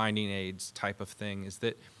of these finding aids type of thing, is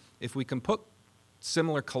that if we can put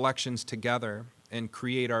similar collections together and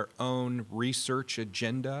create our own research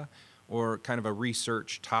agenda or kind of a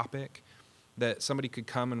research topic, that somebody could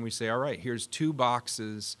come and we say, all right, here's 2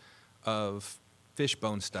 boxes of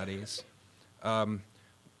fishbone studies.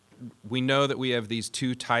 We know that we have these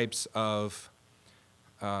 2 types of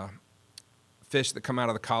fish that come out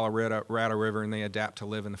of the Colorado River and they adapt to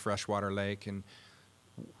live in the freshwater lake, and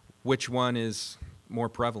which one is more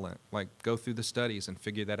prevalent? Like, go through the studies and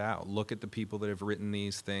figure that out. Look at the people that have written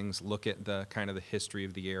these things. Look at the kind of the history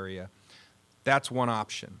of the area. That's one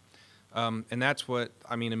option. And that's what,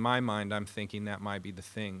 I mean, in my mind, I'm thinking that might be the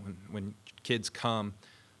thing. When kids come,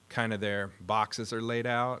 kind of their boxes are laid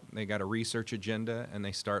out, they got a research agenda, and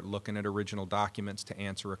they start looking at original documents to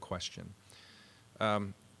answer a question.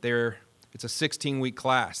 It's a 16-week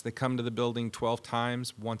class. They come to the building 12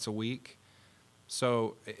 times, once a week.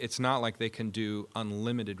 So it's not like they can do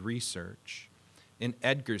unlimited research. In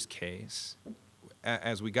Edgar's case,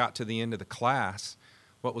 as we got to the end of the class,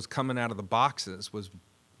 what was coming out of the boxes was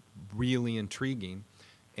really intriguing,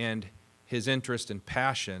 and his interest and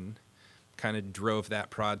passion kind of drove that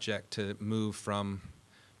project to move from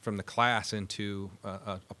the class into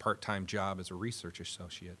a part-time job as a research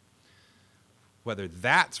associate. Whether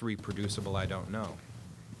that's reproducible, I don't know.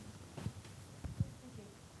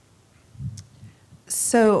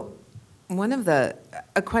 So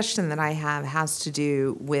a question that I have has to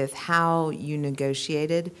do with how you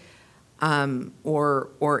negotiated or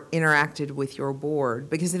interacted with your board,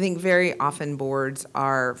 because I think very often boards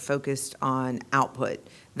are focused on output,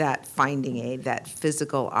 that finding aid, that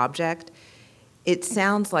physical object. It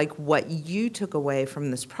sounds like what you took away from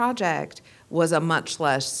this project was a much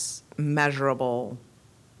less measurable.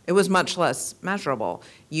 It was much less measurable.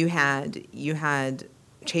 You had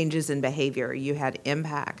changes in behavior. You had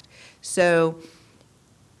impact. So,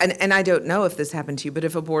 and I don't know if this happened to you, but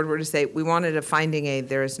if a board were to say, we wanted a finding aid,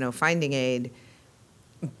 there is no finding aid,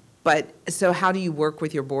 but so how do you work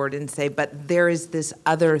with your board and say, but there is this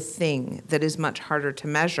other thing that is much harder to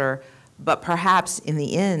measure, but perhaps in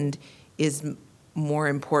the end is more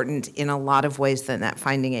important in a lot of ways than that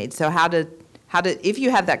finding aid. So if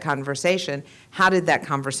you had that conversation, how did that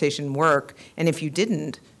conversation work? And if you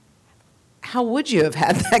didn't, how would you have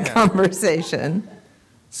had that conversation?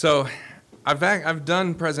 So I've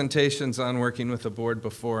done presentations on working with a board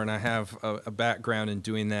before, and I have a background in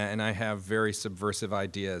doing that, and I have very subversive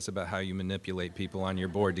ideas about how you manipulate people on your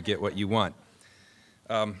board to get what you want.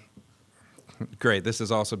 Great, this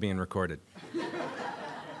is also being recorded. Everyone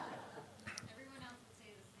else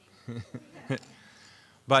would say the same.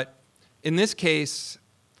 But in this case,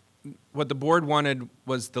 what the board wanted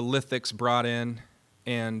was the lithics brought in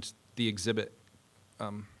and the exhibit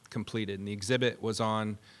completed. And the exhibit was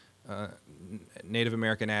on Native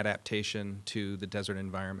American adaptation to the desert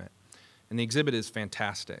environment. And the exhibit is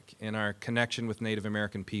fantastic. And our connection with Native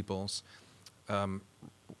American peoples and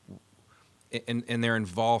their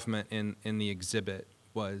involvement in the exhibit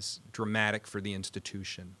was dramatic for the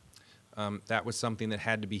institution. That was something that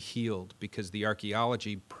had to be healed because the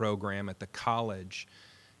archaeology program at the college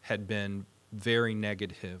had been very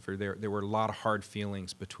negative, or there were a lot of hard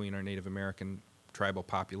feelings between our Native American tribal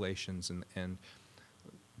populations and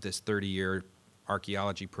this 30-year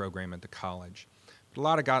archaeology program at the college. But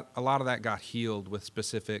a lot of that got healed with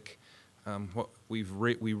specific. We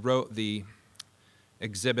wrote the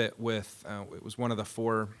exhibit with it was one of the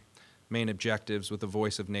 4 main objectives, with the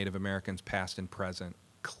voice of Native Americans past and present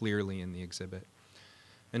clearly in the exhibit.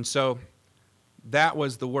 And so that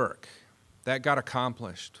was the work. That got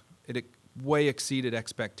accomplished. It way exceeded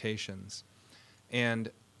expectations. And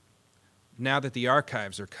now that the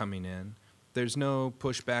archives are coming in, there's no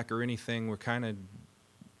pushback or anything. We're kind of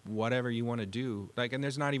whatever you want to do. And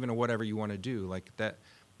there's not even a whatever you want to do. Like that,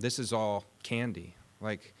 this is all candy.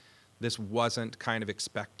 Like, this wasn't kind of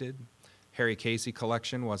expected. Harry Casey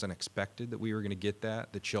collection wasn't expected that we were going to get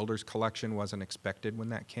that. The Childers collection wasn't expected when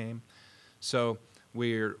that came. So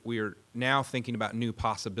we're now thinking about new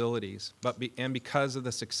possibilities. And because of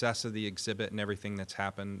the success of the exhibit and everything that's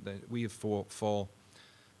happened, that we have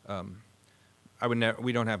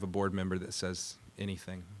we don't have a board member that says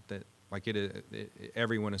anything that Like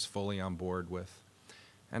everyone is fully on board with.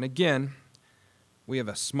 And again, we have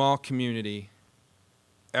a small community.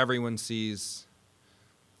 Everyone sees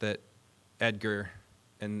that Edgar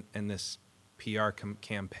and this PR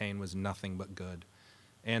campaign was nothing but good.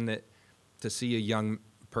 And that to see a young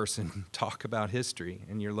person talk about history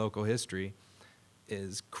and your local history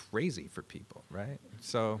is crazy for people, right?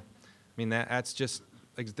 So, I mean, that's just,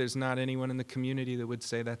 like, there's not anyone in the community that would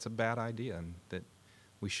say that's a bad idea and that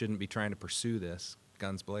we shouldn't be trying to pursue this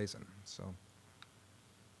guns blazing, so.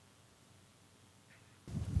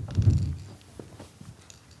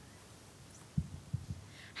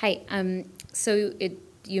 Hi, so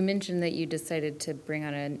you mentioned that you decided to bring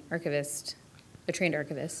on an archivist, a trained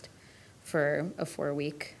archivist, for a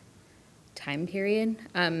 4-week time period.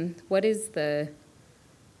 What is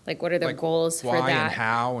what are their goals for that? Why and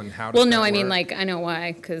how and how does Well, no, that I mean, work? I know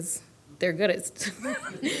why, because they're good at,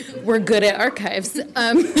 we're good at archives.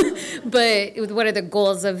 But what are the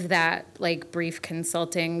goals of that, brief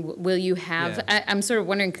consulting? Will you have, Yeah. I'm sort of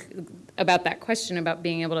wondering about that question about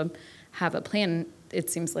being able to have a plan. It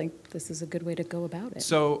seems like this is a good way to go about it.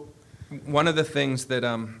 So one of the things that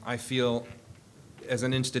I feel as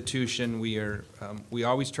an institution, we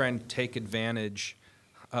always try and take advantage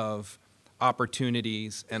of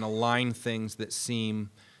opportunities and align things that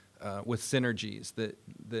seem with synergies,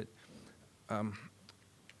 that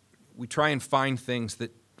we try and find things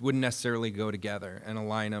that wouldn't necessarily go together and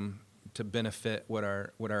align them to benefit what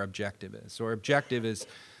our objective is. So our objective is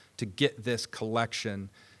to get this collection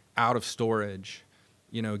out of storage,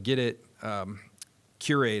 get it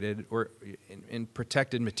curated or in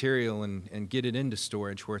protected material and get it into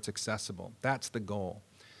storage where it's accessible. That's the goal.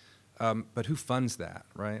 But who funds that,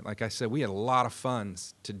 right? Like I said, we had a lot of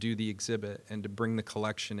funds to do the exhibit and to bring the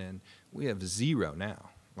collection in. We have zero now.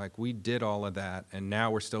 Like, we did all of that, and now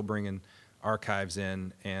we're still bringing archives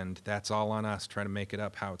in, and that's all on us trying to make it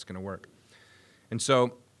up how it's going to work. And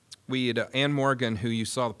so we had Ann Morgan, who you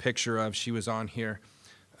saw the picture of, she was on here,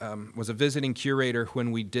 was a visiting curator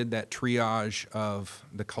when we did that triage of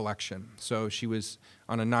the collection. So she was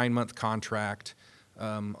on a 9-month contract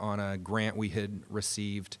on a grant we had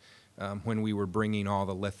received when we were bringing all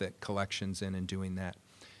the lithic collections in and doing that.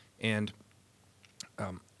 And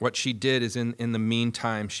what she did is in the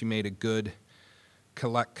meantime, she made a good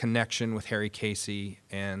connection with Harry Casey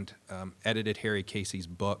and edited Harry Casey's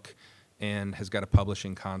book and has got a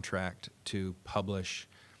publishing contract to publish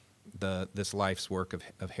this life's work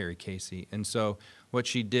of Harry Casey. And so what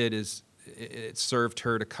she did is it served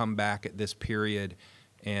her to come back at this period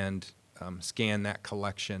and scan that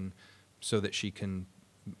collection so that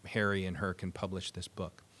Harry and her can publish this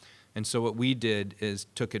book. And so what we did is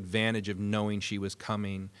took advantage of knowing she was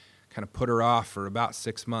coming, kind of put her off for about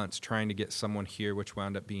 6 months trying to get someone here, which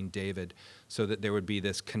wound up being David, so that there would be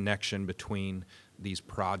this connection between these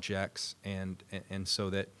projects and so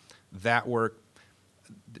that work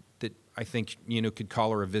that I think could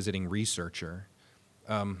call her a visiting researcher,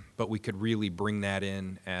 but we could really bring that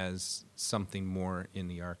in as something more in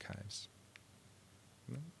the archives.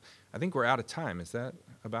 I think we're out of time. Is that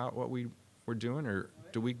about what we're doing, or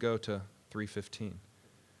do we go to 3:15?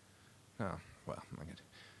 Oh, well, my God.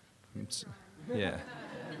 Yeah.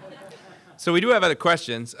 So we do have other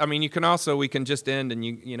questions. I mean, we can just end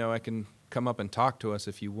and I can come up and talk to us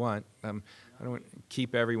if you want. I don't want to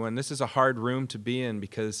keep everyone. This is a hard room to be in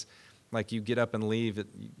because, like, you get up and leave.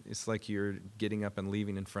 It's like you're getting up and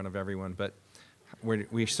leaving in front of everyone. But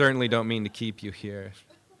we certainly don't mean to keep you here.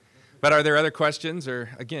 But are there other questions or,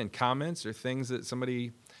 again, comments or things that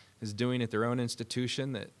somebody is doing at their own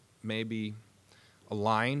institution that may be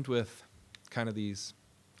aligned with kind of these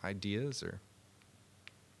ideas or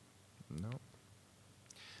no?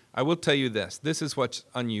 I will tell you this. This is what's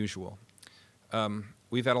unusual.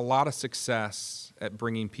 We've had a lot of success at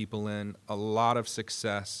bringing people in, a lot of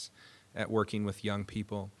success at working with young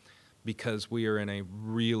people because we are in a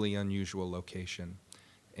really unusual location.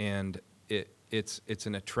 And it's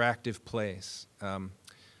an attractive place.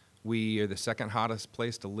 We are the second hottest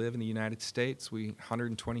place to live in the United States.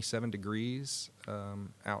 127 degrees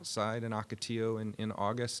outside in Ocotillo in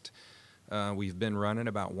August. We've been running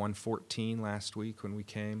about 114 last week when we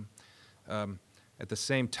came. At the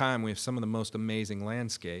same time, we have some of the most amazing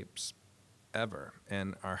landscapes ever.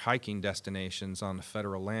 And our hiking destinations on the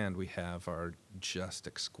federal land we have are just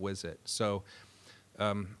exquisite. So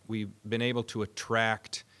we've been able to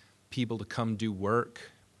attract people to come do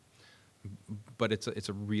work, but it's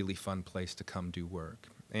a really fun place to come do work.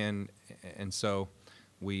 And so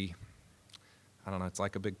I don't know, it's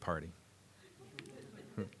like a big party.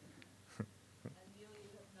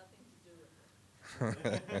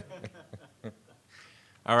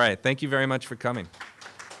 All right, thank you very much for coming.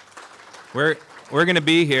 We're going to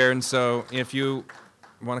be here, and so if you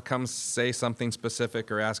want to come say something specific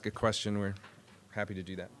or ask a question, we're happy to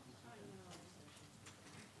do that.